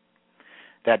today,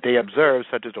 that they observe,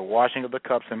 such as the washing of the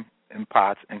cups and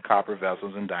pots and copper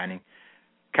vessels and dining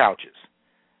couches.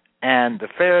 And the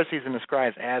Pharisees and the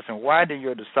scribes asked him, why do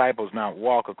your disciples not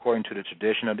walk according to the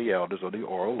tradition of the elders or the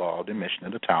oral law, the Mishnah,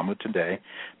 the Talmud today,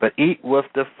 but eat with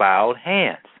defiled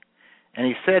hands? And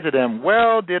he said to them,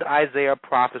 well, did Isaiah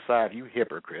prophesy of you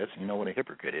hypocrites? You know what a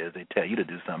hypocrite is. They tell you to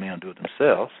do something, they don't do it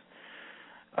themselves.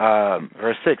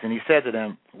 Verse 6, and he said to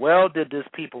them, well, did this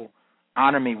people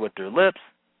honor me with their lips,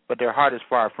 but their heart is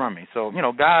far from me. So,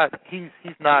 God, he's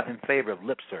not in favor of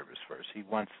lip service first. He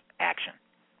wants action.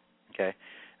 Okay?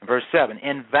 Verse 7,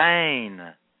 in vain,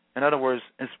 in other words,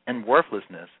 in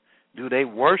worthlessness, do they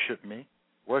worship me.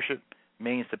 Worship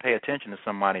means to pay attention to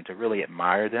somebody, to really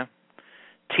admire them,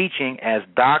 teaching as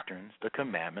doctrines the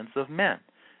commandments of men.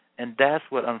 And that's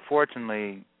what,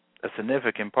 unfortunately, a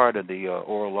significant part of the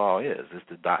oral law is.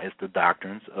 It's the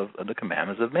doctrines of the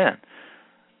commandments of men.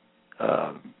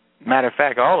 Matter of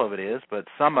fact, all of it is, but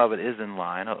some of it is in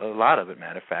line. A lot of it,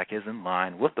 matter of fact, is in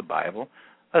line with the Bible.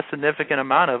 A significant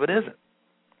amount of it isn't.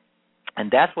 And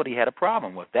that's what he had a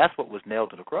problem with. That's what was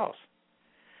nailed to the cross.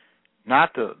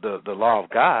 Not the law of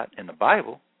God in the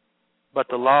Bible, but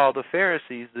the law of the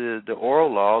Pharisees, the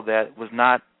oral law that was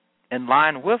not in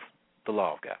line with the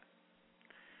law of God.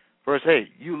 Verse 8,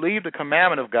 you leave the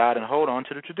commandment of God and hold on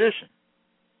to the tradition.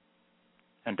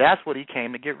 And that's what he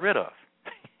came to get rid of.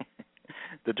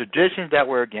 The traditions that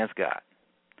were against God.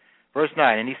 Verse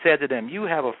 9, and he said to them, you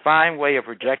have a fine way of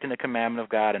rejecting the commandment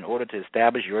of God in order to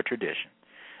establish your tradition.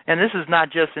 And this is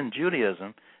not just in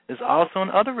Judaism, it's also in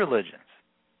other religions.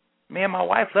 Me and my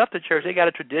wife left the church. They got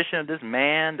a tradition of this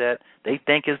man that they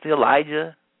think is the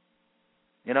Elijah.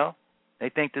 They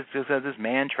think this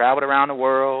man traveled around the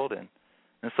world and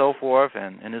so forth,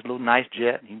 and his little nice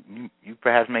jet. You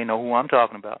perhaps may know who I'm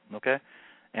talking about, okay?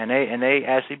 And they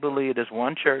actually believe, there's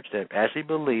one church that actually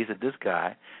believes that this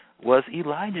guy was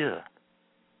Elijah,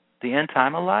 the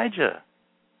end-time Elijah.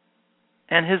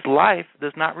 And his life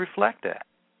does not reflect that.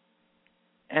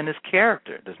 And his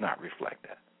character does not reflect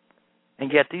that.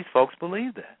 And yet these folks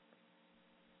believe that.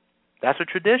 That's a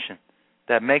tradition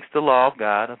that makes the law of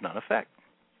God of none effect.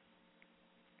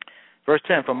 Verse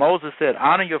 10, for Moses said,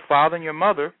 honor your father and your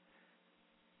mother,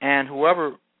 and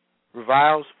whoever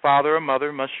reviles father or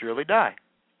mother must surely die.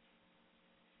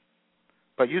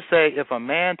 But you say, if a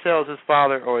man tells his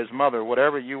father or his mother,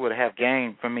 whatever you would have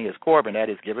gained from me is Corban, that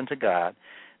is given to God,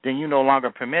 then you no longer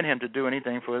permit him to do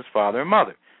anything for his father or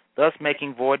mother, thus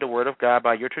making void the word of God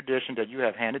by your tradition that you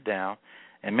have handed down,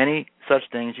 and many such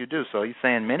things you do. So he's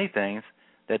saying many things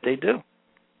that they do.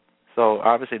 So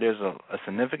obviously there's a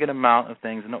significant amount of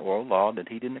things in the oral law that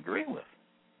he didn't agree with,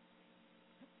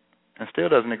 and still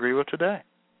doesn't agree with today.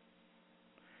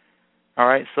 All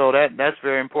right, so that's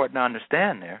very important to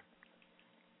understand there.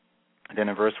 And then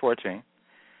in verse 14,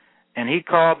 and he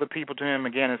called the people to him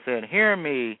again and said, hear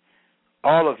me,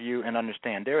 all of you, and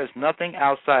understand. There is nothing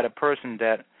outside a person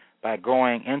that by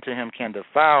going into him can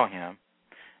defile him.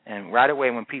 And right away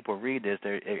when people read this,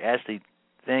 they're actually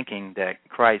thinking that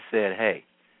Christ said, hey,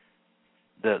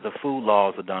 the food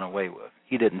laws are done away with.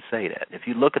 He didn't say that. If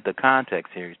you look at the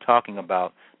context here, he's talking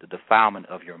about the defilement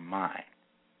of your mind.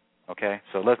 Okay?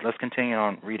 So let's continue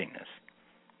on reading this.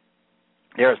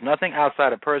 There is nothing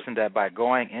outside a person that by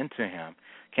going into him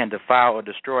can defile or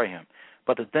destroy him.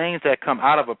 But the things that come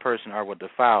out of a person are what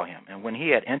defile him. And when he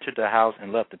had entered the house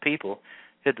and left the people,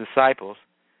 his disciples,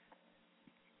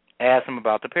 asked him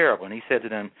about the parable. And he said to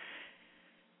them,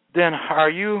 then are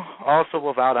you also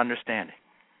without understanding?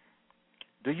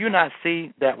 Do you not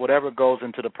see that whatever goes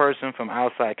into the person from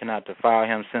outside cannot defile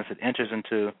him, since it enters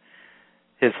into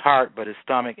his heart, but his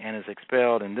stomach, and is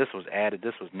expelled? And this was added.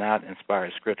 This was not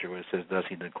inspired scripture where it says, thus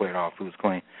he declared all foods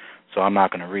clean. So I'm not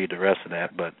going to read the rest of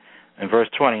that. But in verse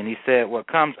 20, and he said, what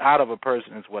comes out of a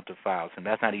person is what defiles him.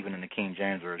 That's not even in the King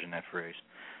James Version, that phrase.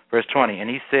 Verse 20, and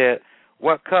he said,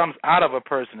 what comes out of a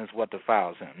person is what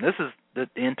defiles him. This is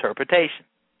the interpretation,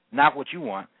 not what you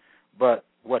want, but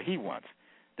what he wants.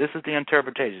 This is the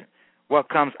interpretation. What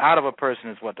comes out of a person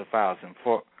is what defiles him.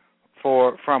 For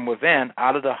from within,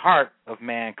 out of the heart of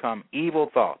man, come evil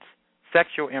thoughts,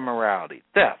 sexual immorality,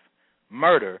 theft,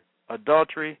 murder,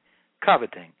 adultery,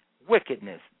 coveting,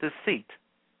 wickedness, deceit,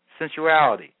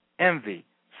 sensuality, envy,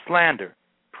 slander,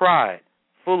 pride,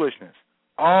 foolishness.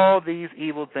 All these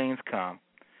evil things come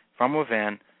from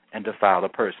within and defile the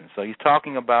person. So he's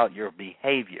talking about your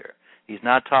behavior. He's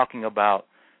not talking about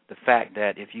the fact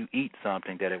that if you eat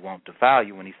something that it won't defile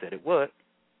you, when he said it would.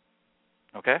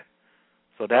 Okay?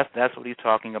 So that's what he's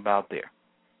talking about there.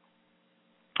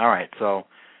 All right, so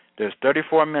there's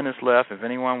 34 minutes left. If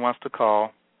anyone wants to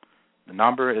call, the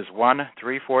number is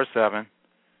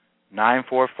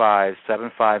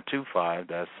 1-347-945-7525.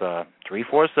 That's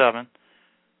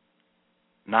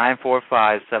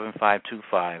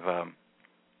 347-945-7525.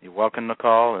 You're welcome to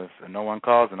call. If no one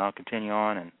calls, then I'll continue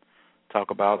on and talk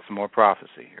about some more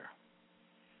prophecy here.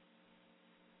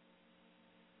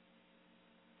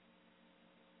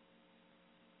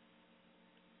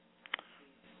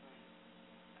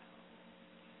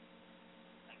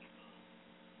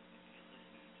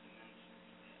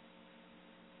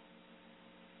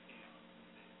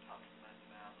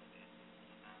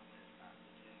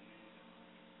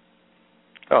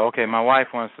 Oh, okay. My wife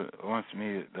wants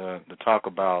me to talk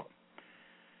about.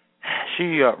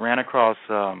 She ran across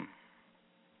a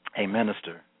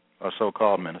minister, a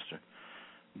so-called minister,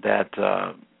 that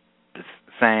is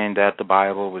saying that the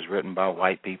Bible was written by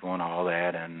white people and all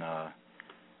that, and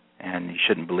you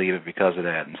shouldn't believe it because of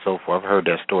that, and so forth. I've heard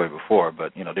that story before,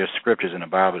 but there's scriptures in the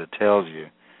Bible that tells you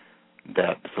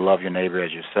that to love your neighbor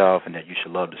as yourself, and that you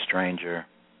should love the stranger.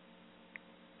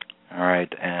 All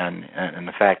right, and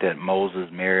the fact that Moses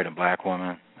married a black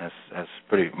woman, that's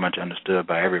pretty much understood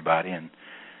by everybody, and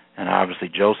obviously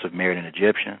Joseph married an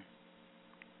Egyptian.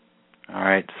 All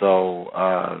right, so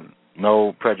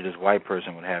no prejudiced white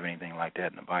person would have anything like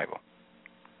that in the Bible.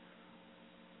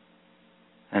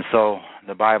 And so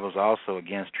the Bible is also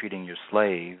against treating your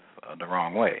slave the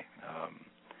wrong way.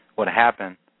 What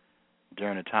happened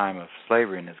during the time of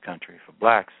slavery in this country for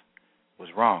blacks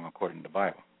was wrong according to the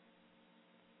Bible.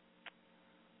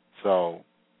 So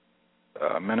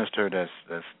a minister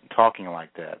that's talking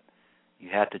like that, you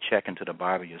have to check into the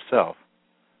Bible yourself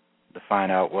to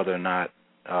find out whether or not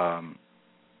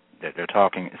that they're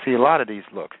talking. See, a lot of these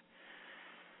folks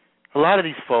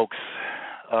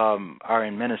are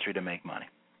in ministry to make money.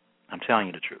 I'm telling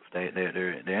you the truth.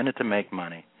 They're in it to make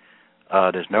money.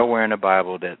 There's nowhere in the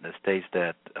Bible that states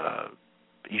that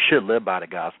you should live by the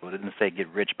gospel. It didn't say get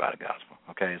rich by the gospel.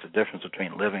 Okay, there's a difference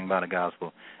between living by the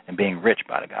gospel and being rich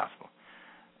by the gospel.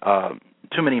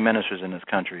 Too many ministers in this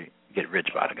country get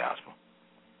rich by the gospel.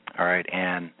 All right,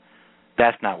 and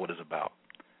that's not what it's about.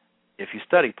 If you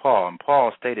study Paul, and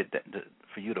Paul stated that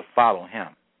for you to follow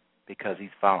him because he's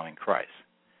following Christ.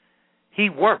 He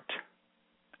worked.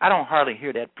 I don't hardly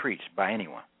hear that preached by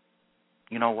anyone.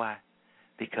 You know why?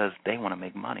 Because they want to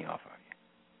make money off of you.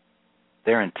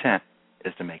 Their intent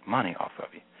is to make money off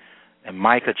of you. In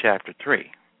Micah chapter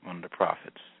 3, one of the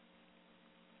prophets.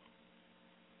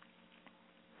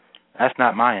 That's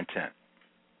not my intent.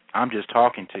 I'm just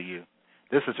talking to you.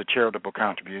 This is a charitable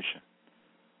contribution.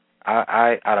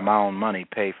 I out of my own money,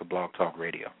 pay for Blog Talk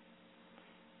Radio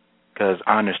because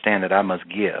I understand that I must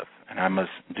give and I must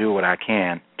do what I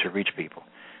can to reach people.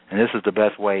 And this is the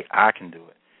best way I can do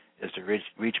it, is to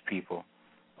reach people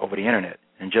over the Internet.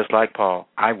 And just like Paul,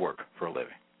 I work for a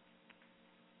living.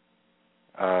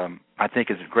 I think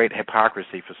it's great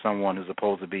hypocrisy for someone who's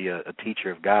supposed to be a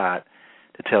teacher of God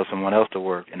to tell someone else to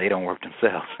work and they don't work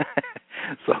themselves.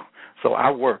 So I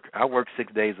work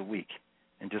 6 days a week.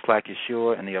 And just like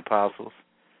Yeshua and the apostles,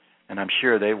 and I'm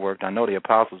sure they worked. I know the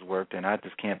apostles worked, and I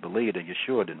just can't believe that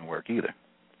Yeshua didn't work either.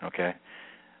 Okay?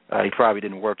 He probably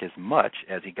didn't work as much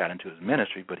as he got into his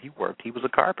ministry, but he worked. He was a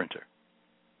carpenter.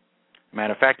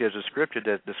 Matter of fact, there's a scripture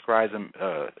that describes him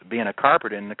being a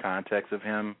carpenter in the context of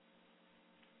him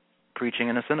preaching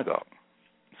in a synagogue.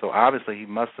 So obviously he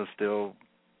must have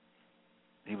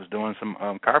he was doing some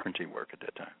carpentry work at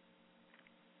that time.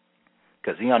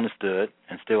 because he understood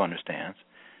and still understands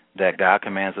that God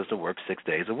commands us to work 6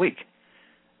 days a week.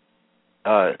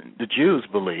 The Jews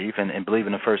believe, and believe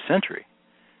in the first century,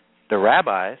 the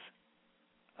rabbis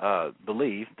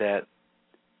believe that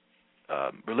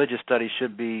religious studies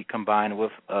should be combined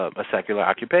with a secular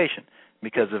occupation,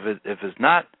 because if it's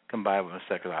not combined with a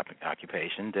secular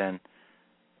occupation, then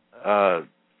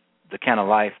the kind of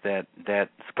life that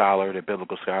scholar, the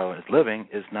biblical scholar, is living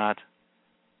is not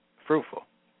fruitful.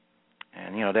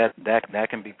 And that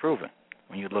can be proven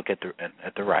when you look at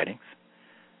the writings.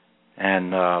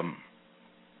 And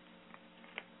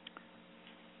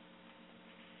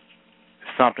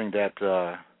something that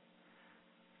I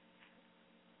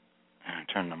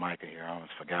turned to Micah here. I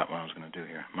almost forgot what I was going to do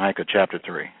here. Micah chapter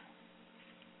 3.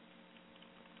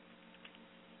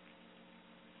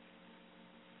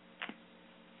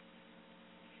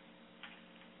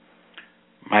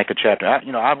 Micah chapter.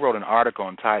 I wrote an article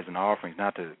on tithes and offerings,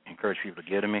 not to encourage people to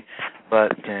give to me, but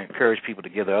to encourage people to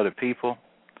give to other people,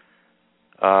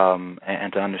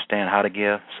 and to understand how to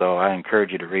give. So I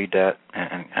encourage you to read that,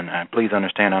 and please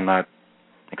understand, I'm not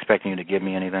expecting you to give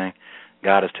me anything.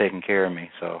 God is taking care of me,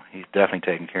 so He's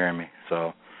definitely taking care of me.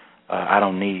 So I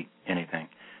don't need anything,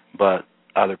 but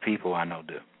other people I know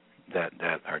do that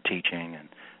are teaching, and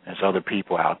there's other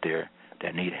people out there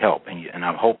that need help, and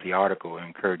I hope the article will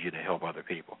encourage you to help other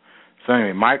people. So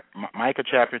anyway, Micah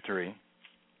chapter 3,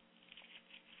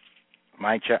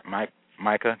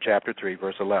 Micah chapter 3,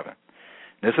 verse 11.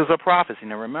 This is a prophecy.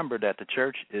 Now remember that the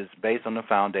church is based on the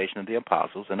foundation of the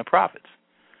apostles and the prophets.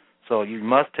 So you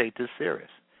must take this serious.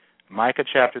 Micah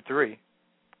chapter 3,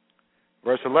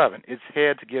 verse 11. Its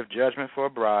head to give judgment for a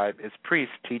bribe, its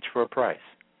priests teach for a price.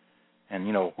 And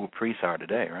you know who priests are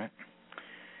today, right?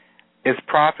 Its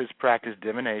prophets practice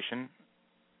divination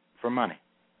for money.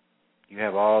 You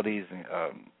have all these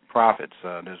prophets.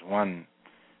 There's one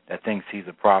that thinks he's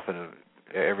a prophet.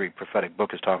 Every prophetic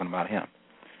book is talking about him.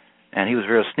 And he was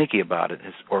real sneaky about it.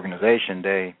 His organization,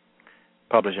 they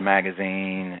publish a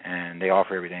magazine and they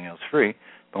offer everything else free.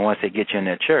 But once they get you in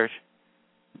their church,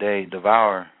 they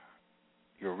devour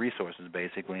your resources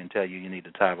basically and tell you need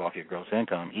to tithe off your gross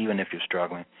income, even if you're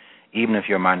struggling, even if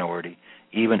you're a minority,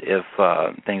 even if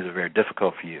things are very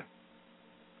difficult for you.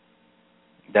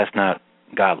 That's not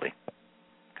godly,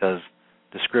 because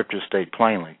the scriptures state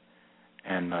plainly,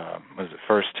 and what is it,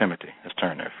 1 Timothy? Let's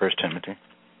turn there, 1 Timothy.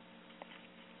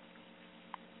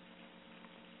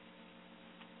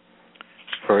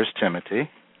 First Timothy.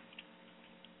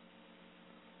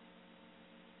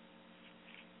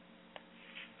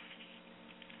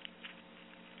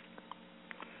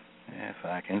 If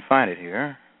I can find it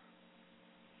here.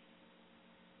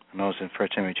 I know it's in 1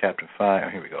 Timothy chapter 5. Oh,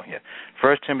 here we go. Yeah.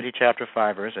 1 Timothy chapter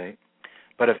 5, verse 8.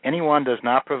 But if anyone does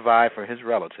not provide for his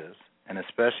relatives, and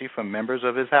especially for members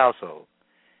of his household,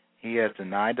 he has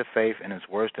denied the faith and is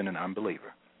worse than an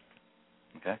unbeliever.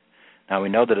 Okay? Now, we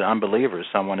know that an unbeliever is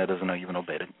someone that doesn't even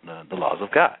obey the laws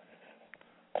of God.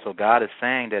 So God is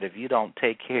saying that if you don't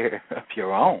take care of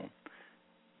your own,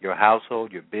 your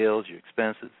household, your bills, your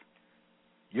expenses,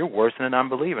 you're worse than an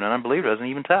unbeliever. And an unbeliever doesn't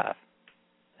even tithe.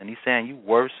 And he's saying you're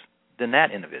worse than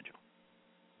that individual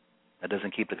that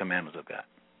doesn't keep the commandments of God.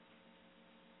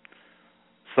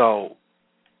 So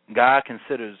God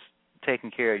considers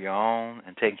taking care of your own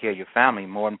and taking care of your family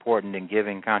more important than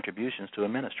giving contributions to a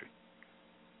ministry.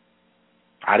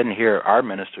 I didn't hear our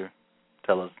minister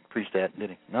tell us, preach that,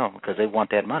 did he? No, because they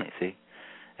want that money, see?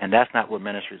 And that's not what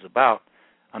ministry is about.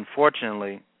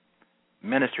 Unfortunately,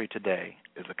 ministry today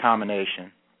is a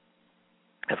combination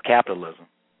of capitalism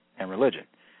and religion.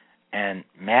 And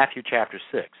Matthew chapter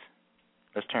 6,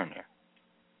 let's turn there.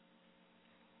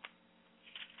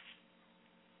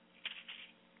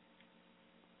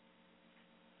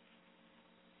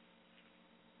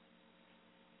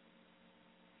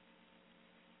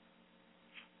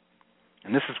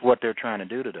 And this is what they're trying to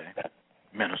do today,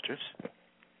 ministers,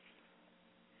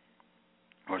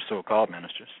 or so-called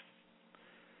ministers.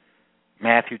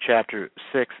 Matthew chapter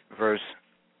 6, verse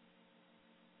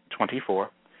 24.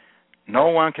 No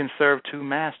one can serve two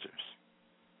masters,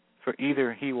 for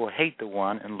either he will hate the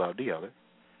one and love the other,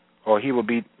 or he will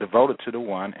be devoted to the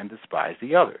one and despise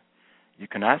the other. You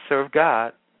cannot serve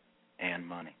God and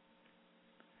money.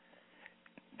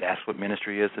 That's what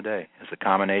ministry is today. It's a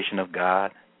combination of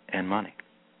God and money.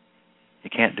 You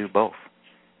can't do both.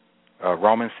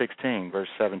 Romans 16, verse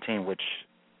 17, which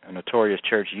a notorious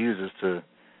church uses to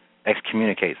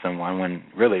excommunicate someone, when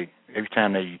really each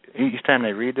time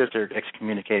they read this, they're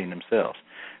excommunicating themselves.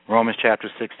 Romans chapter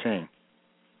 16.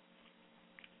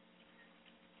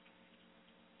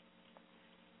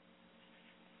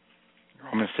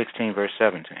 Romans 16, verse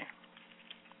 17.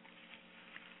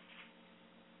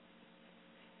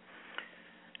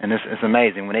 And it's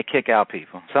amazing. When they kick out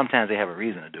people, sometimes they have a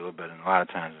reason to do it, but a lot of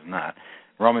times it's not.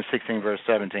 Romans 16, verse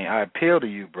 17, I appeal to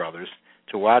you, brothers,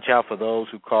 to watch out for those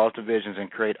who cause divisions and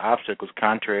create obstacles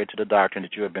contrary to the doctrine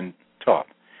that you have been taught.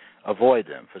 Avoid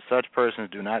them, for such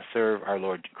persons do not serve our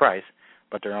Lord Christ,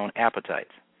 but their own appetites.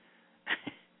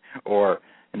 Or,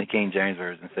 in the King James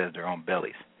Version, it says their own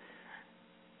bellies.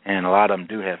 And a lot of them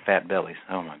do have fat bellies.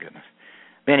 Oh, my goodness.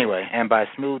 But anyway, and by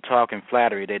smooth talk and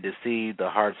flattery, they deceive the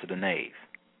hearts of the knave.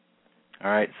 All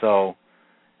right, so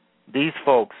these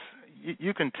folks,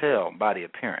 you can tell by the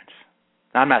appearance.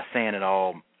 Now, I'm not saying that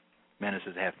all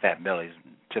ministers have fat bellies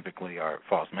typically are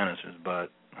false ministers, but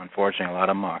unfortunately a lot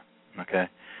of them are, okay?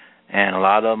 And a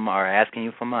lot of them are asking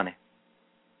you for money.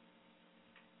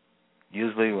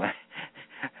 Usually when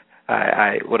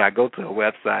I go to a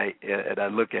website and I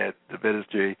look at the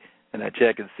ministry and I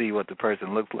check and see what the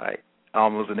person looks like,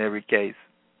 almost in every case,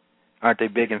 aren't they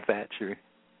big and fat, sure?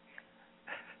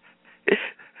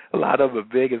 A lot of them are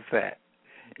big and fat,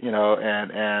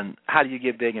 and how do you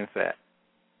get big and fat?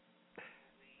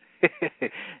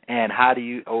 And how do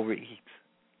you overeat?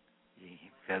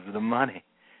 Because of the money.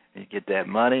 You get that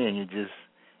money and you just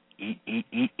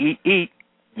eat,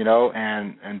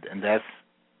 and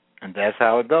that's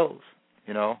how it goes,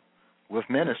 with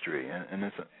ministry.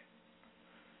 And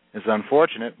it's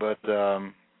unfortunate, but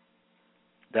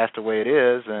that's the way it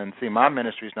is. And see, my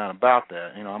ministry is not about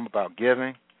that. I'm about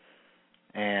giving,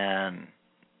 and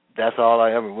that's all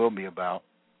I ever will be about.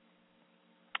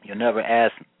 You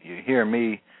hear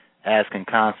me asking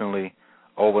constantly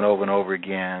over and over and over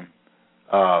again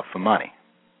for money,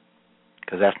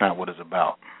 because that's not what it's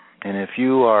about. And if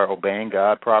you are obeying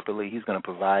God properly, He's going to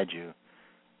provide you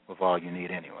with all you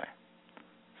need anyway.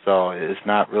 So it's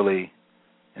not really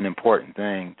an important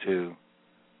thing to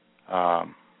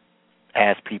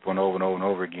ask people over and over and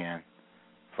over again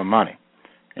for money.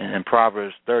 And in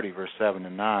Proverbs 30, verse 7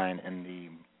 and 9, in the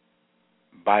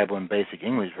Bible in Basic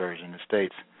English Version, it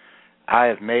states, I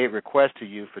have made request to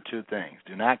you for two things.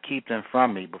 Do not keep them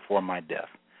from me before my death.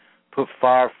 Put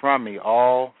far from me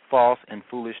all false and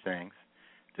foolish things.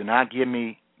 Do not give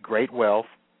me great wealth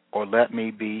or let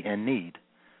me be in need,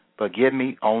 but give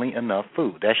me only enough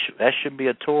food. That should be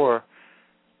a Torah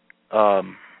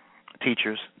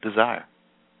teacher's desire,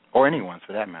 or anyone's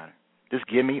for that matter. Just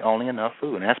give me only enough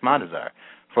food, and that's my desire.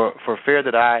 For fear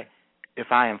that if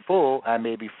I am full, I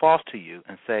may be false to you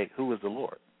and say, who is the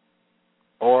Lord?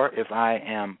 Or if I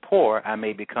am poor, I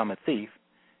may become a thief,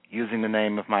 using the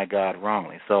name of my God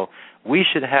wrongly. So we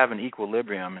should have an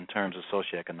equilibrium in terms of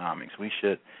socioeconomics. We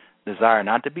should desire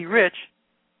not to be rich,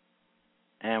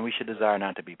 and we should desire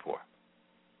not to be poor.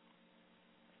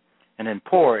 And then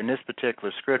poor, in this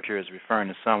particular scripture, is referring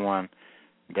to someone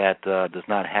that does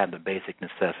not have the basic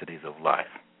necessities of life.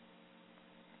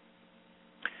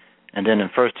 And then in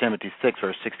 1 Timothy 6,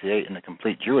 verse 68, in the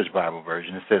Complete Jewish Bible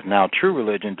Version, it says, now true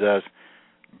religion does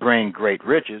bring great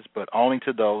riches, but only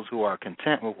to those who are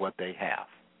content with what they have.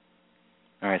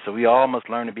 All right, so we all must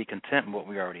learn to be content with what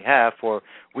we already have, for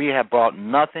we have brought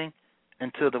nothing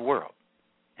into the world,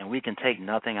 and we can take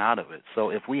nothing out of it. So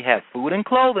if we have food and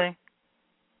clothing,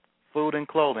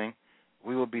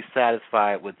 we will be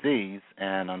satisfied with these,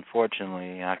 and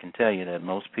unfortunately, I can tell you that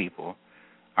most people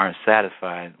aren't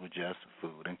satisfied with just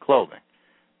food and clothing.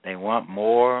 They want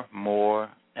more,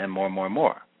 and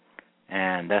more.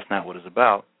 And that's not what it's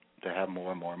about, to have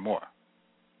more and more and more.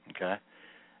 Okay?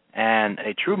 And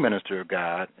a true minister of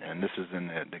God, and this is in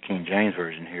the King James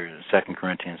Version here, 2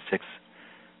 Corinthians 6,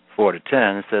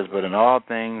 4-10, it says, but in all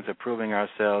things approving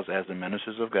ourselves as the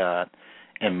ministers of God,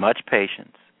 in much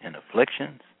patience, in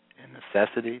afflictions, in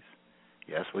necessities,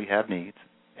 yes, we have needs,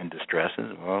 in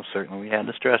distresses, well, certainly we have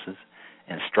distresses,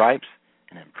 in stripes,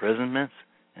 in imprisonments,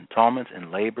 in torments,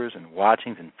 in labors, in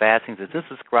watchings, in fastings. Is this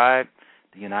described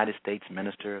the United States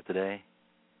minister of today?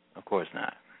 Of course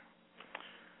not.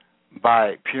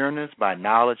 By pureness, by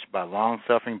knowledge, by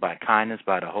long-suffering, by kindness,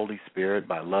 by the Holy Spirit,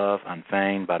 by love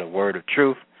unfeigned, by the word of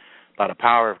truth, by the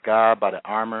power of God, by the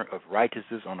armor of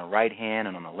righteousness on the right hand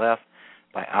and on the left,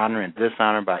 by honor and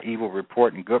dishonor, by evil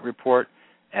report and good report,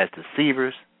 as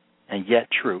deceivers and yet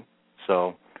true.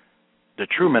 So the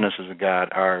true ministers of God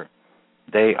are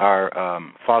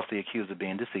falsely accused of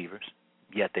being deceivers,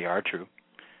 yet they are true.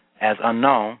 As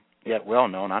unknown, yet well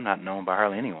known. I'm not known by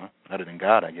hardly anyone other than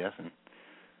God, I guess, and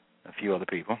a few other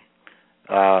people.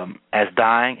 As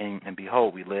dying, and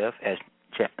behold, we live. As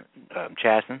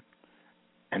chastened,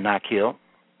 and not killed.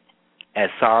 As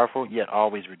sorrowful, yet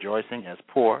always rejoicing. As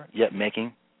poor, yet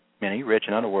making many rich.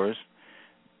 In other words,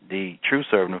 the true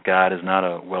servant of God is not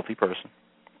a wealthy person.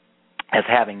 As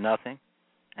having nothing,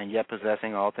 and yet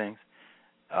possessing all things.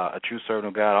 a true servant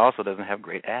of God also doesn't have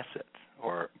great assets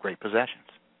or great possessions.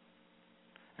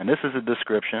 And this is a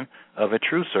description of a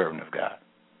true servant of God.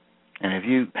 And if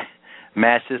you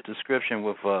match this description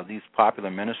with these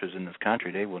popular ministers in this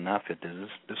country, they will not fit this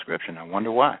description. I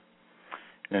wonder why.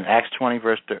 In Acts 20,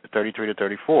 verse 33 to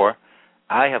 34,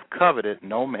 I have coveted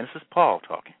no man, this is Paul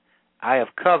talking, I have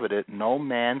coveted no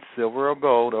man's silver or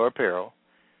gold or apparel.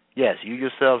 Yes, you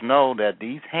yourselves know that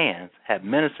these hands have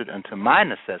ministered unto my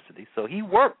necessity. So he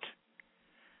worked.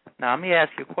 Now, let me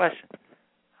ask you a question.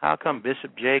 How come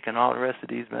Bishop Jake and all the rest of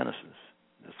these ministers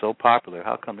are so popular?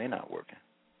 How come they're not working?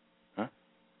 Huh?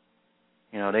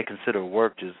 You know, they consider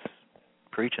work just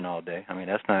preaching all day. I mean,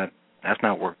 that's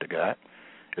not work to God.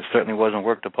 It certainly wasn't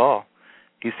work to Paul.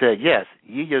 He said, yes,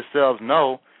 ye yourselves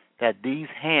know that these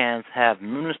hands have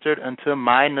ministered unto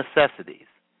my necessities,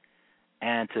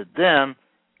 and to them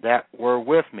that were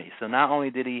with me. So not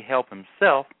only did he help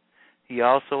himself, he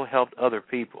also helped other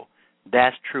people.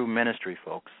 That's true ministry,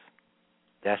 folks.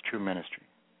 That's true ministry.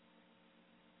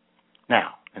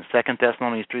 Now, in 2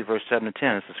 Thessalonians 3, verse 7 to 10,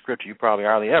 it's a scripture you probably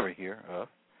hardly ever hear of,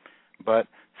 but it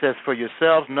says, for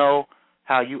yourselves know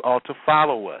how you ought to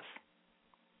follow us.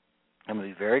 I'm going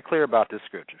to be very clear about this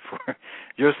scripture. For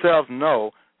yourselves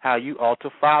know how you ought to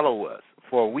follow us.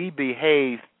 For we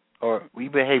behave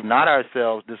not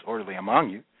ourselves disorderly among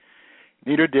you,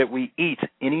 neither did we eat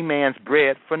any man's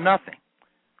bread for nothing,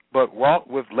 but walked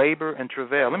with labor and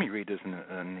travail. Let me read this in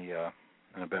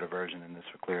a better version than this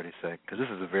for clarity's sake, because this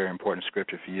is a very important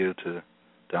scripture for you to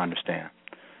understand.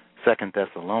 2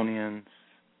 Thessalonians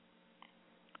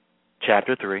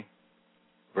chapter 3,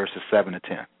 verses 7 to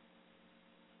 10.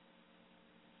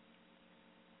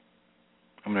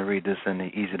 I'm going to read this in the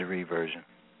easy-to-read version.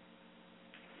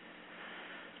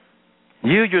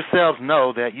 You yourselves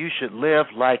know that you should live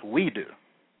like we do.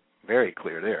 Very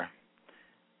clear there.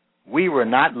 We were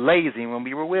not lazy when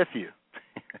we were with you.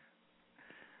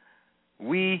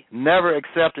 We never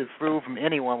accepted food from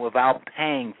anyone without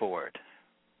paying for it.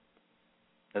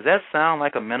 Does that sound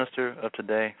like a minister of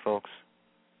today, folks?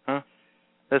 Huh?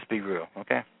 Let's be real,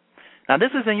 okay? Now,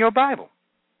 this is in your Bible.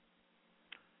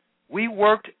 We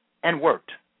worked and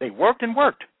worked. They worked and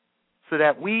worked so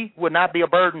that we would not be a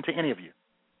burden to any of you.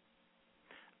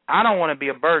 I don't want to be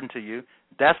a burden to you.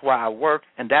 That's why I work,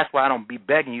 and that's why I don't be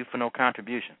begging you for no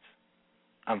contributions.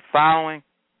 I'm following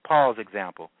Paul's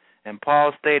example, and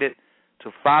Paul stated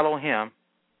to follow him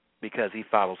because he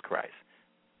follows Christ.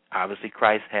 Obviously,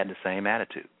 Christ had the same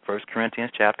attitude. 1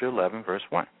 Corinthians chapter 11, verse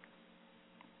 1.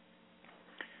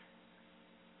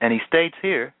 And he states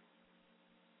here,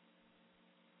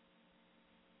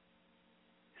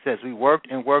 he says, we worked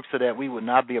and worked so that we would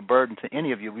not be a burden to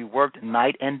any of you. We worked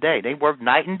night and day. They worked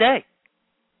night and day.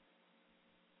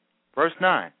 Verse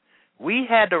 9, we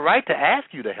had the right to ask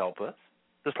you to help us,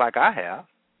 just like I have,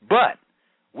 but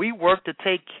we worked to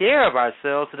take care of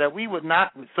ourselves so that we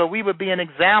would be an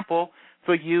example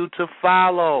for you to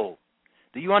follow.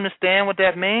 Do you understand what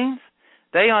that means?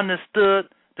 They understood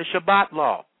the Shabbat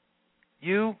law.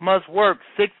 You must work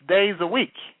 6 days a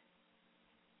week.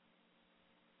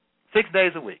 6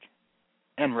 days a week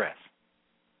and rest.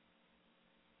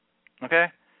 Okay?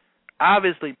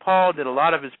 Obviously, Paul did a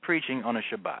lot of his preaching on a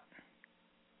Shabbat,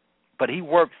 but he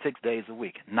worked 6 days a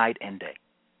week, night and day.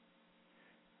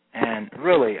 And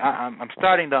really, I'm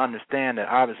starting to understand that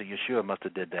obviously Yeshua must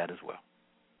have did that as well.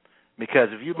 Because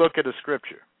if you look at the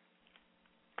scripture,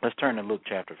 let's turn to Luke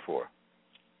chapter 4.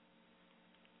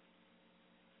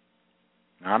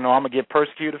 Now, I know I'm going to get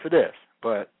persecuted for this,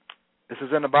 but this is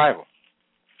in the Bible.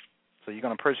 So you're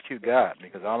going to persecute God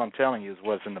because all I'm telling you is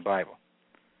what's in the Bible.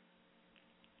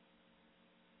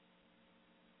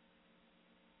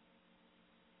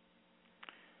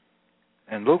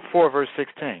 In Luke 4, verse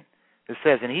 16, it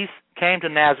says, and he came to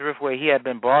Nazareth where he had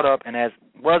been brought up, and as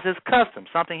was his custom,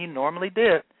 something he normally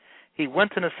did, he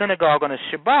went to the synagogue on a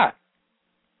Shabbat,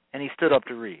 and he stood up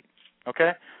to read.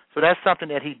 Okay? So that's something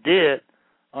that he did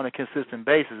on a consistent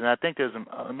basis. And I think there's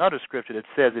another scripture that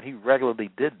says that he regularly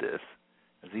did this.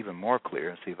 It's even more clear.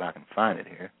 Let's see if I can find it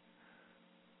here.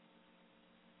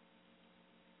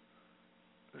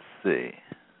 Let's see.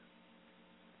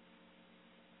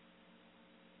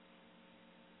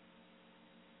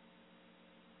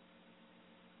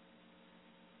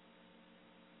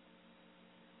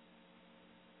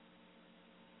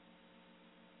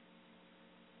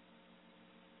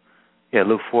 Yeah,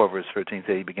 Luke 4, verse 13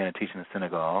 said he began to teach in the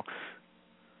synagogues.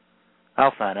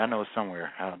 I'll find it. I know it's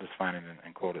somewhere. I'll just find it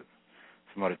and quote it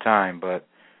some other time. But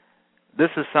this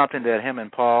is something that him and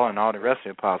Paul and all the rest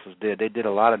of the apostles did. They did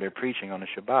a lot of their preaching on the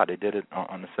Shabbat. They did it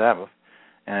on the Sabbath.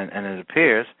 And it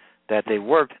appears that they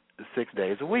worked 6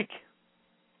 days a week.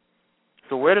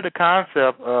 So where did the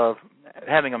concept of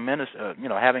having a minister,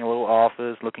 having a little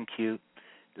office, looking cute,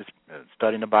 just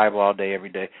studying the Bible all day, every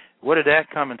day, where did that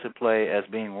come into play as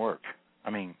being work? I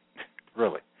mean,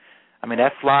 really. I mean,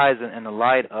 that flies in the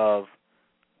light of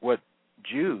what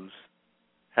Jews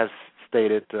have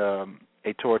stated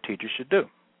a Torah teacher should do.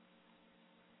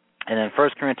 And in 1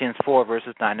 Corinthians 4,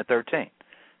 verses 9 to 13.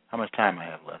 How much time I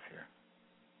have left here?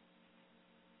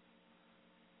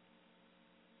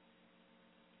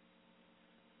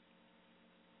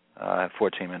 I have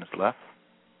 14 minutes left.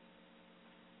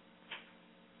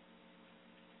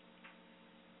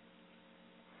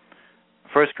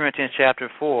 First Corinthians chapter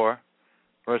 4,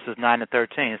 verses 9 to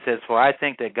 13. It says, "For I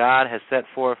think that God has set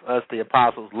forth us the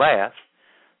apostles last."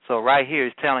 So right here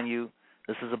he's telling you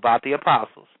this is about the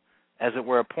apostles. "As it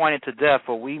were appointed to death,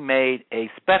 for we were made a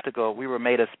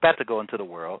spectacle unto the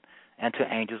world, and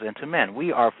to angels and to men.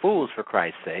 We are fools for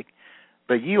Christ's sake.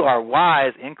 But you are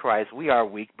wise in Christ. We are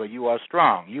weak, but you are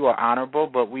strong. You are honorable,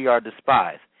 but we are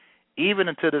despised. Even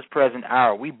unto this present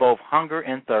hour we both hunger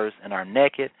and thirst, and are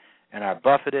naked, and are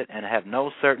buffeted, and have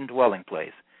no certain dwelling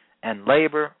place, and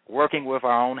labor, working with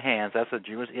our own hands." That's a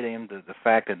Jewish idiom, the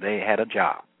fact that they had a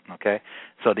job. Okay?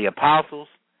 So the apostles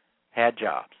had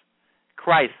jobs.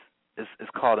 Christ is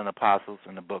called an apostle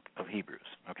in the book of Hebrews.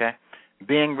 Okay?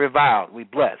 "Being reviled, we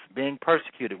bless. Being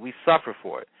persecuted, we suffer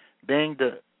for it. Being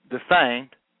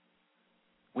defamed,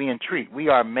 we entreat. We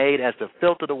are made as the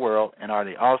filth of the world, and are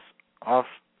the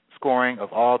offscoring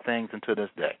of all things unto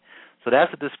this day." So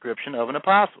that's a description of an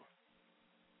apostle.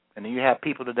 And then you have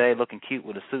people today looking cute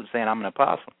with a suit saying, "I'm an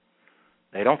apostle."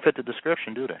 They don't fit the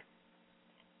description, do they?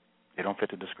 They don't fit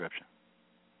the description.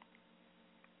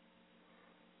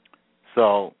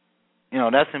 So,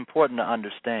 that's important to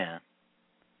understand.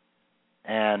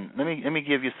 And let me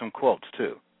give you some quotes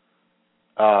too.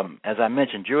 As I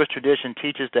mentioned, Jewish tradition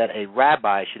teaches that a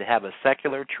rabbi should have a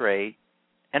secular trade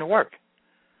and work.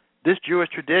 This Jewish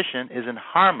tradition is in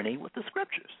harmony with the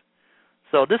Scriptures.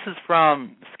 So this is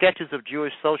from Sketches of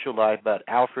Jewish Social Life by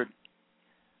Alfred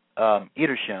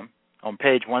Edersheim on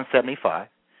page 175.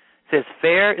 It says,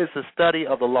 "Fair is the study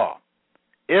of the law,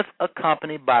 if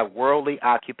accompanied by worldly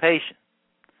occupation.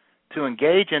 To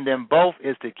engage in them both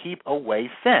is to keep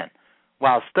away sin,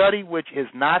 while study which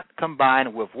is not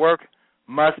combined with work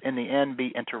must in the end be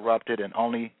interrupted and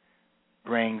only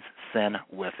brings sin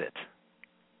with it."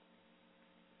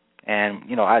 And,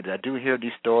 I do hear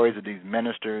these stories of these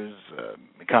ministers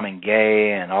becoming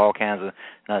gay and all kinds of,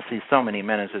 and I see so many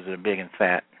ministers that are big and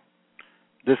fat.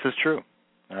 This is true,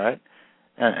 all right?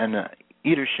 And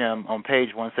Edersheim on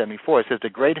page 174, it says, "The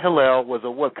great Hillel was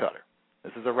a woodcutter."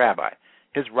 This is a rabbi.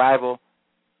 His rival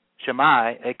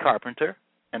Shammai, a carpenter.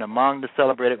 And among the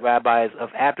celebrated rabbis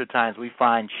of after times, we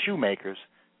find shoemakers,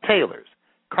 tailors,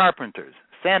 carpenters,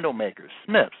 sandal makers,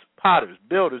 smiths, potters,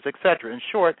 builders, etc. In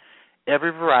short,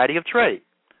 every variety of trade.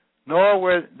 Nor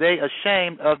were they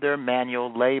ashamed of their manual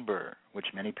labor,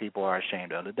 which many people are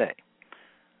ashamed of today.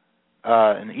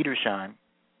 In Edersheim,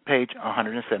 page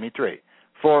 173.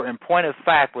 "For in point of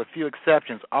fact, with few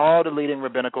exceptions, all the leading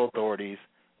rabbinical authorities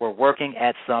were working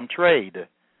at some trade."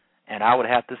 And I would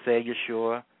have to say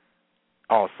Yeshua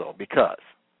also, because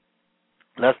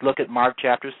let's look at Mark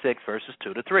chapter 6, verses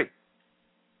 2 to 3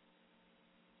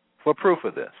 for proof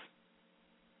of this.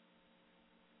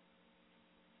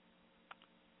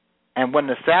 "And when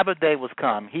the Sabbath day was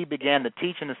come, he began to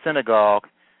teach in the synagogue,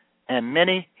 and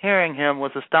many hearing him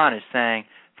was astonished, saying,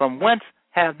 From whence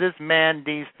hath this man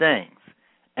these things?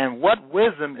 And what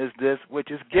wisdom is this which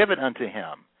is given unto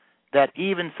him, that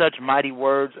even such mighty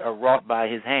words are wrought by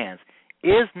his hands?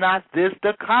 Is not this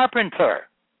the carpenter?"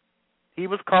 He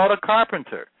was called a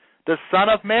carpenter. "The son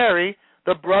of Mary,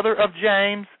 the brother of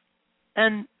James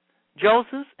and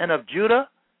Joseph, and of Judah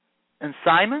and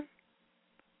Simon?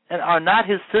 And are not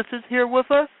his sisters here with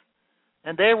us?"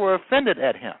 And they were offended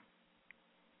at him.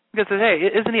 They said, "Hey,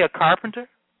 isn't he a carpenter?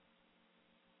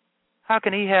 How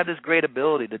can he have this great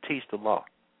ability to teach the law?"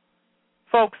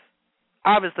 Folks,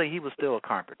 obviously he was still a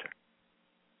carpenter.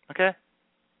 Okay?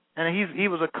 And he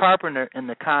was a carpenter in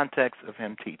the context of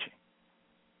him teaching.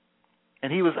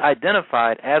 And he was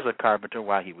identified as a carpenter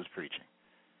while he was preaching.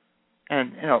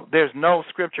 And, there's no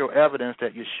scriptural evidence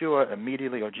that Yeshua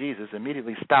immediately, or Jesus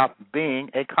immediately, stopped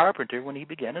being a carpenter when he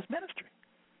began his ministry.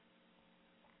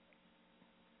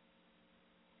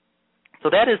 So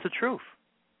that is the truth.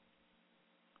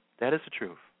 That is the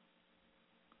truth.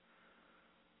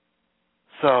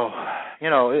 So,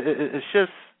 it's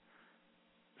just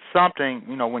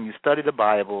something, when you study the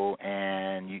Bible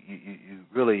and you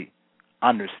really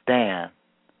understand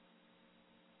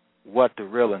what the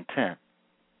real intent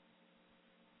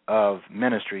of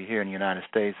ministry here in the United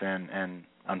States and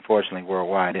unfortunately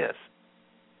worldwide is.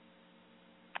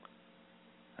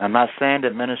 I'm not saying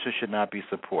that ministers should not be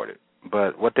supported,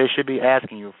 but what they should be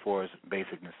asking you for is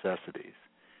basic necessities.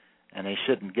 And they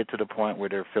shouldn't get to the point where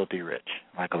they're filthy rich,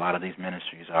 like a lot of these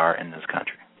ministries are in this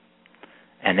country.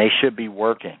 And they should be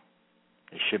working.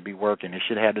 They should be working. They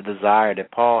should have the desire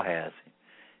that Paul has,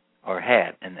 or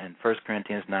had, in 1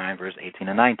 Corinthians 9, verse 18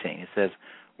 and 19. It says,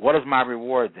 "What is my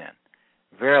reward then?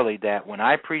 Verily, that when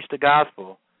I preach the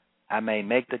gospel, I may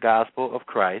make the gospel of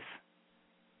Christ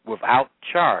without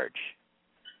charge,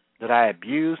 that I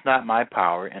abuse not my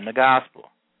power in the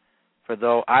gospel. For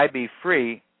though I be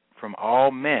free from all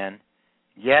men,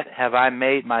 yet have I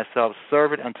made myself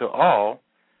servant unto all,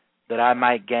 that I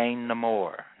might gain the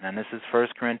more." And this is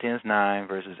 1 Corinthians 9,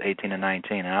 verses 18 and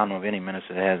 19. And I don't know if any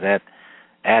minister has that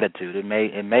attitude. It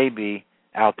may be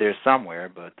out there somewhere,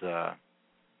 but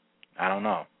I don't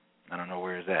know. I don't know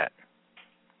where it's at.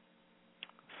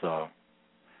 So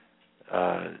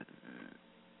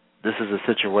this is a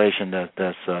situation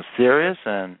that's serious,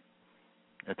 and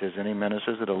if there's any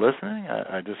ministers that are listening,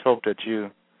 I just hope that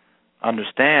you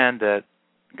understand that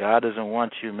God doesn't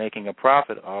want you making a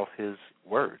profit off His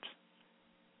words.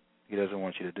 He doesn't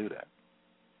want you to do that.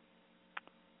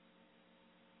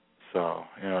 So,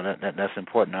 that's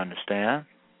important to understand.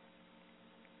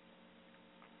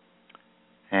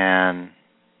 And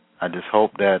I just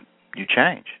hope that you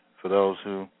change for those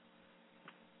who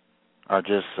are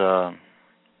just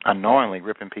unknowingly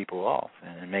ripping people off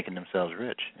and making themselves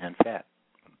rich and fat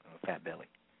belly,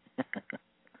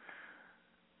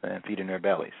 and feeding their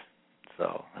bellies.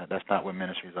 So that's not what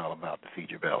ministry is all about, to feed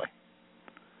your belly.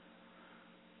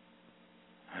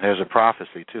 There's a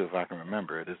prophecy, too, if I can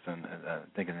remember it. It's in, I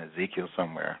think in Ezekiel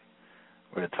somewhere,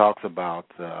 where it talks about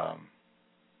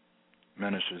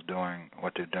ministers doing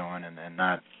what they're doing and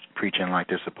not preaching like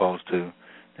they're supposed to.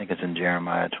 I think it's in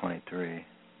Jeremiah 23.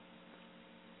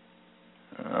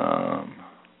 I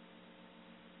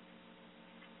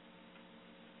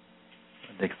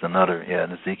think it's another,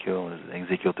 in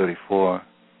Ezekiel 34.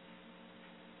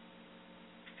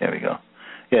 There we go.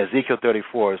 Yeah, Ezekiel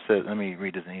 34 says, let me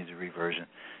read this in easy read version.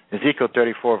 Ezekiel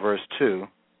 34, verse 2.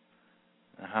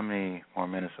 How many more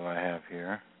minutes do I have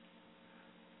here?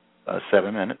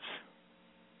 7 minutes.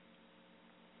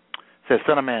 It says,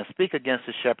 "Son of man, speak against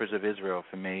the shepherds of Israel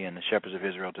for me." And the shepherds of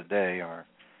Israel today are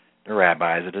the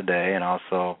rabbis of today. And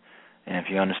also, and if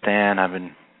you understand, I've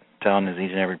been telling this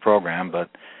each and every program, but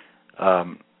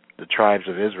the tribes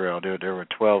of Israel, there were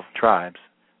 12 tribes.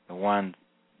 The one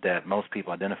that most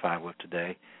people identify with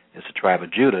today is the tribe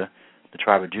of Judah. The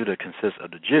tribe of Judah consists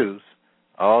of the Jews.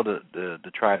 All the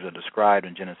tribes are described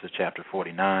in Genesis chapter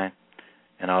 49,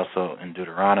 and also in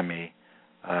Deuteronomy,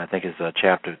 I think it's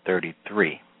chapter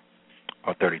 33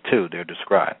 or 32, they're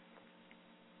described.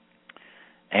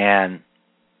 And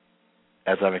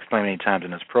as I've explained many times in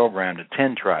this program, the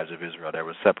 10 tribes of Israel that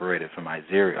were separated from by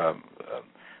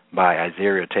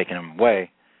Isaiah taking them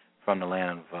away from the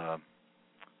land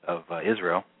of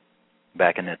Israel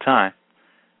back in that time,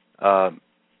 the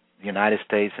United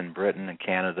States and Britain and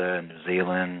Canada and New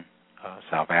Zealand,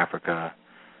 South Africa,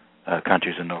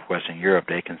 countries in northwestern Europe,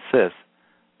 they consist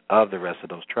of the rest of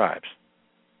those tribes.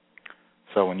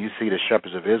 So when you see the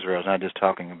shepherds of Israel, it's not just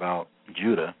talking about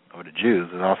Judah or the Jews.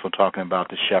 It's also talking about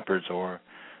the shepherds or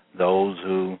those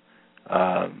who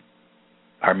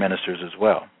are ministers as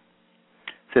well.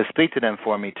 It says, "Speak to them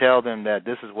for me. Tell them that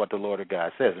this is what the Lord of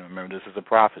God says." And remember, this is a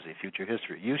prophecy, future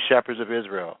history. "You shepherds of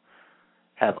Israel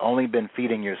have only been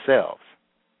feeding yourselves."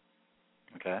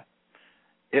 Okay?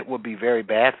 "It would be very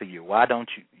bad for you. Why don't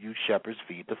you shepherds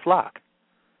feed the flock?"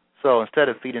 So instead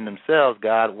of feeding themselves,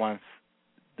 God wants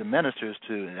the ministers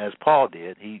to, as Paul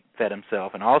did, he fed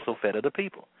himself and also fed other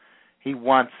people. He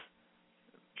wants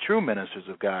true ministers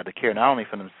of God to care not only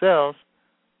for themselves,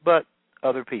 but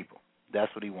other people.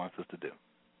 That's what he wants us to do.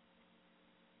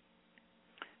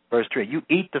 Verse 3, "You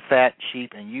eat the fat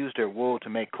sheep and use their wool to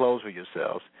make clothes for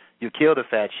yourselves. You kill the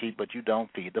fat sheep, but you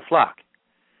don't feed the flock.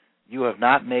 You have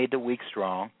not made the weak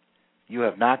strong. You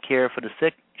have not cared for the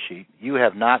sick sheep. You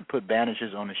have not put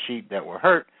bandages on the sheep that were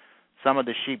hurt. Some of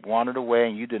the sheep wandered away,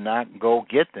 and you did not go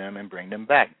get them and bring them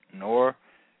back. Nor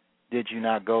did you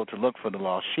not go to look for the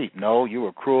lost sheep. No, you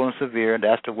were cruel and severe, and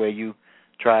that's the way you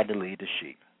tried to lead the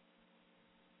sheep."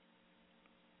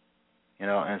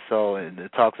 And so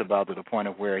it talks about to the point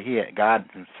of where God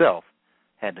himself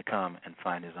had to come and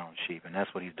find his own sheep, and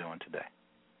that's what he's doing today.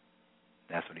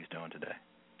 That's what he's doing today.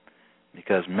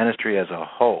 Because ministry as a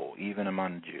whole, even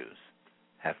among the Jews,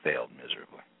 have failed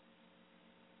miserably.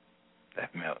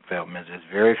 There's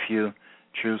very few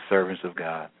true servants of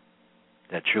God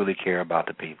that truly care about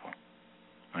the people.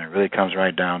 When it really comes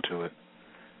right down to it,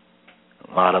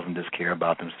 a lot of them just care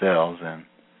about themselves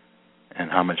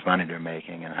and how much money they're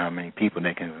making and how many people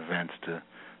they can convince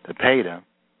to pay them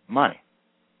money.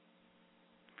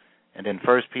 And then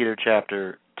 1 Peter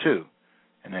chapter 2,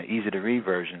 in the easy-to-read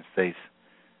version, states,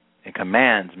 it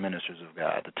commands ministers of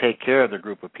God to take care of the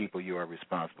group of people you are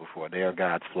responsible for. They are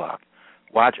God's flock.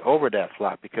 Watch over that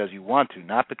flock because you want to,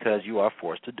 not because you are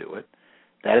forced to do it.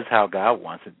 That is how God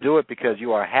wants it. Do it because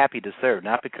you are happy to serve,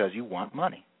 not because you want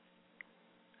money.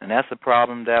 And that's a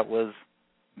problem that was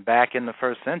back in the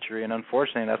first century, and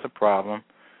unfortunately that's a problem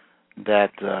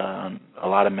that a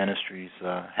lot of ministries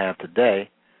have today.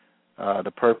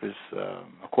 The purpose,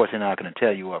 of course, they're not going to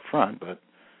tell you up front, but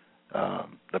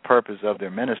the purpose of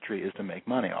their ministry is to make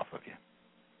money off of you.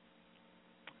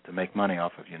 To make money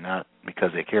off of you, not because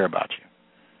they care about you.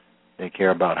 They care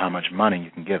about how much money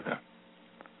you can give them.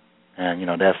 And,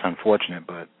 that's unfortunate,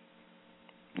 but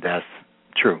that's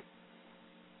true.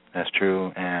 That's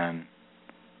true, and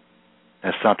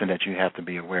that's something that you have to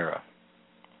be aware of.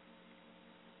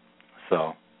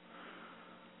 So,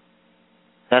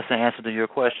 that's the answer to your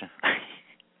question.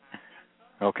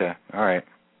 Okay, all right.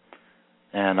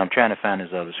 And I'm trying to find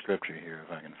this other scripture here,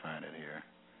 if I can find it here,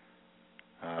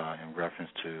 in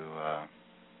reference to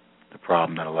the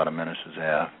problem that a lot of ministers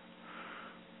have.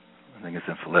 I think it's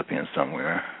in Philippians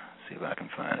somewhere. See if I can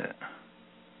find it.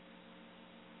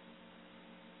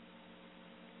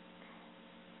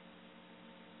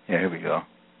 Yeah, here we go.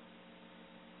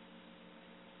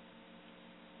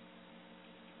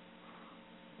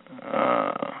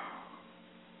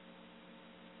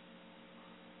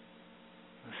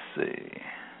 Let's see.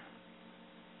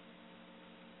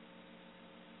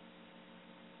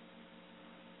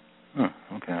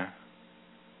 Okay.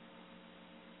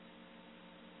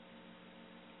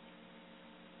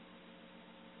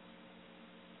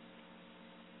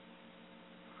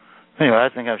 Anyway, I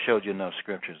think I've showed you enough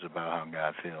scriptures about how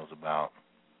God feels about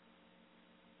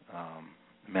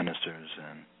ministers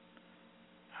and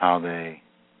how they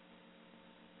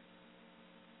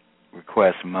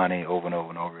request money over and over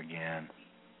and over again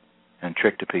and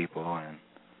trick the people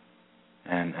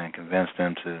and convince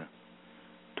them to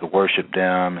worship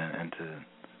them and to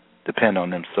depend on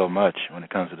them so much when it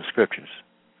comes to the scriptures.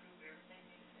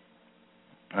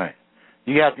 Right.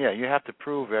 You have to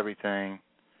prove everything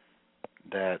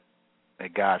that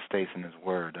God states in His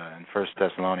Word. In 1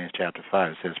 Thessalonians chapter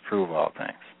 5, it says, prove all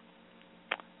things.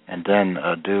 And then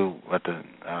do what the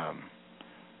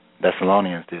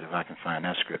Thessalonians did, if I can find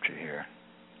that scripture here.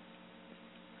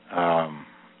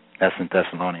 That's in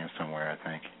Thessalonians somewhere, I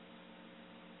think.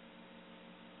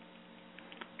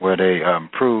 Where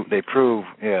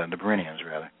the Bereans,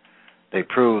 rather. They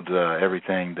proved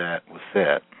everything that was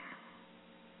said.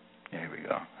 Here we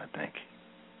go, I think.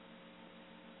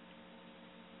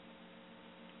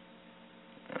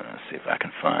 Let's see if I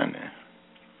can find the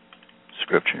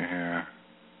scripture here.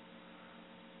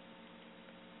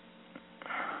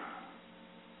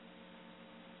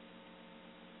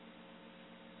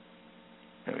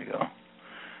 There we go.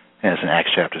 And it's in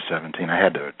Acts chapter 17. I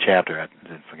had the chapter. I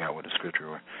forgot what the scripture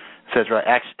was. It says, right,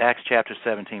 Acts chapter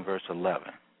 17, verse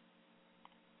 11.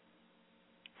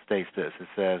 States this. It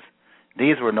says,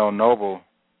 These were more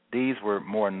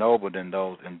noble than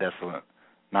those in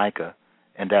Thessalonica,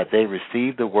 and that they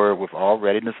received the word with all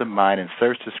readiness of mind and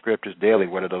searched the scriptures daily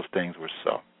whether those things were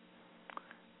so.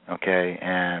 Okay,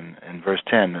 and in verse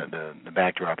 10, the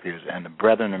backdrop here is, and the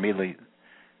brethren immediately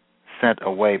sent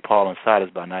away Paul and Silas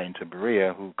by night into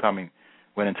Berea, who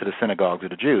went into the synagogues of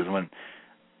the Jews.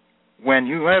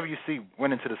 Whenever you see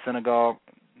went into the synagogue,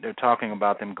 they're talking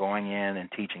about them going in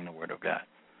and teaching the word of God.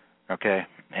 Okay,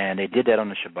 and they did that on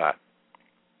the Shabbat.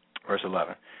 Verse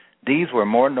 11. These were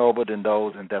more noble than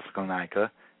those in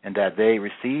Thessalonica, and that they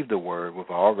received the word with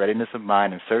all readiness of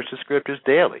mind and searched the scriptures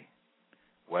daily,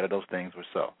 whether those things were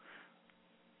so.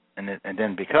 And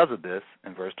then because of this,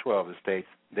 in verse 12, it states,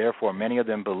 Therefore many of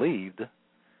them believed,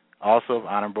 also of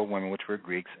honorable women which were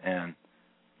Greeks, and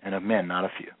of men, not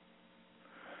a few.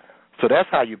 So that's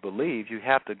how you believe. You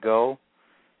have to go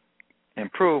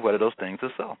and prove whether those things are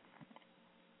so.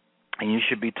 And you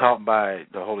should be taught by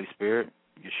the Holy Spirit,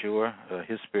 Yeshua,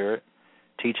 His Spirit,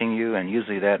 teaching you, and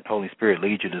usually that Holy Spirit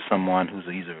leads you to someone who's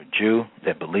either a Jew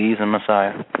that believes in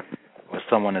Messiah or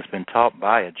someone that's been taught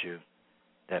by a Jew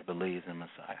that believes in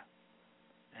Messiah.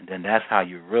 And then that's how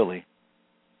you really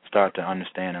start to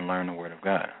understand and learn the Word of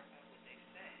God.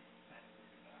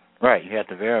 Right, you have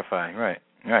to verify, right.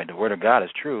 The Word of God is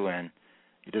true, and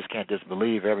you just can't just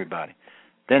believe everybody.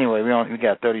 But anyway, we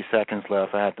got 30 seconds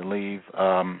left. I have to leave.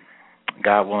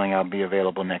 God willing, I'll be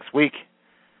available next week.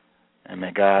 And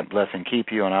may God bless and keep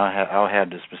you. And I'll have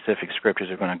the specific scriptures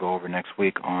we're going to go over next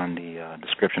week on the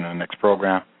description of the next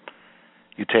program.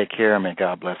 You take care, and may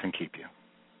God bless and keep you.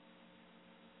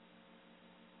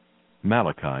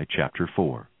 Malachi chapter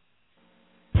 4.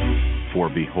 For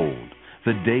behold,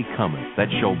 the day cometh that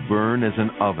shall burn as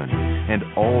an oven, and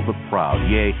all the proud,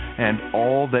 yea, and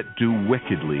all that do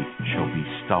wickedly shall be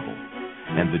stubble.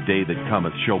 And the day that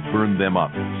cometh shall burn them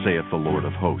up, saith the Lord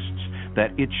of hosts,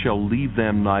 that it shall leave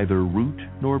them neither root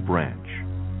nor branch.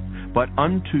 But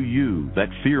unto you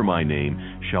that fear my name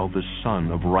shall the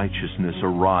Son of Righteousness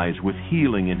arise with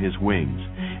healing in his wings,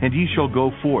 and ye shall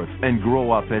go forth and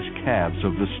grow up as calves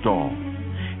of the stall.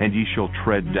 And ye shall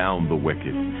tread down the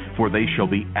wicked, for they shall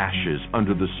be ashes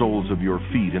under the soles of your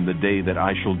feet in the day that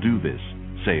I shall do this,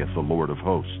 saith the Lord of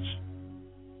hosts.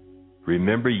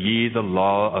 Remember ye the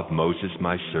law of Moses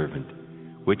my servant,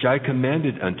 which I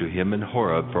commanded unto him in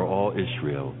Horeb for all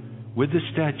Israel, with the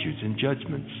statutes and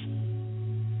judgments.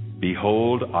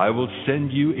 Behold, I will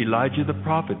send you Elijah the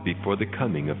prophet before the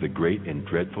coming of the great and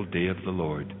dreadful day of the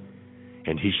Lord.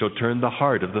 And he shall turn the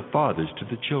heart of the fathers to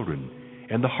the children,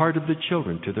 and the heart of the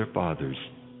children to their fathers,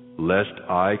 lest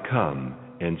I come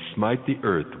and smite the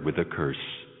earth with a curse.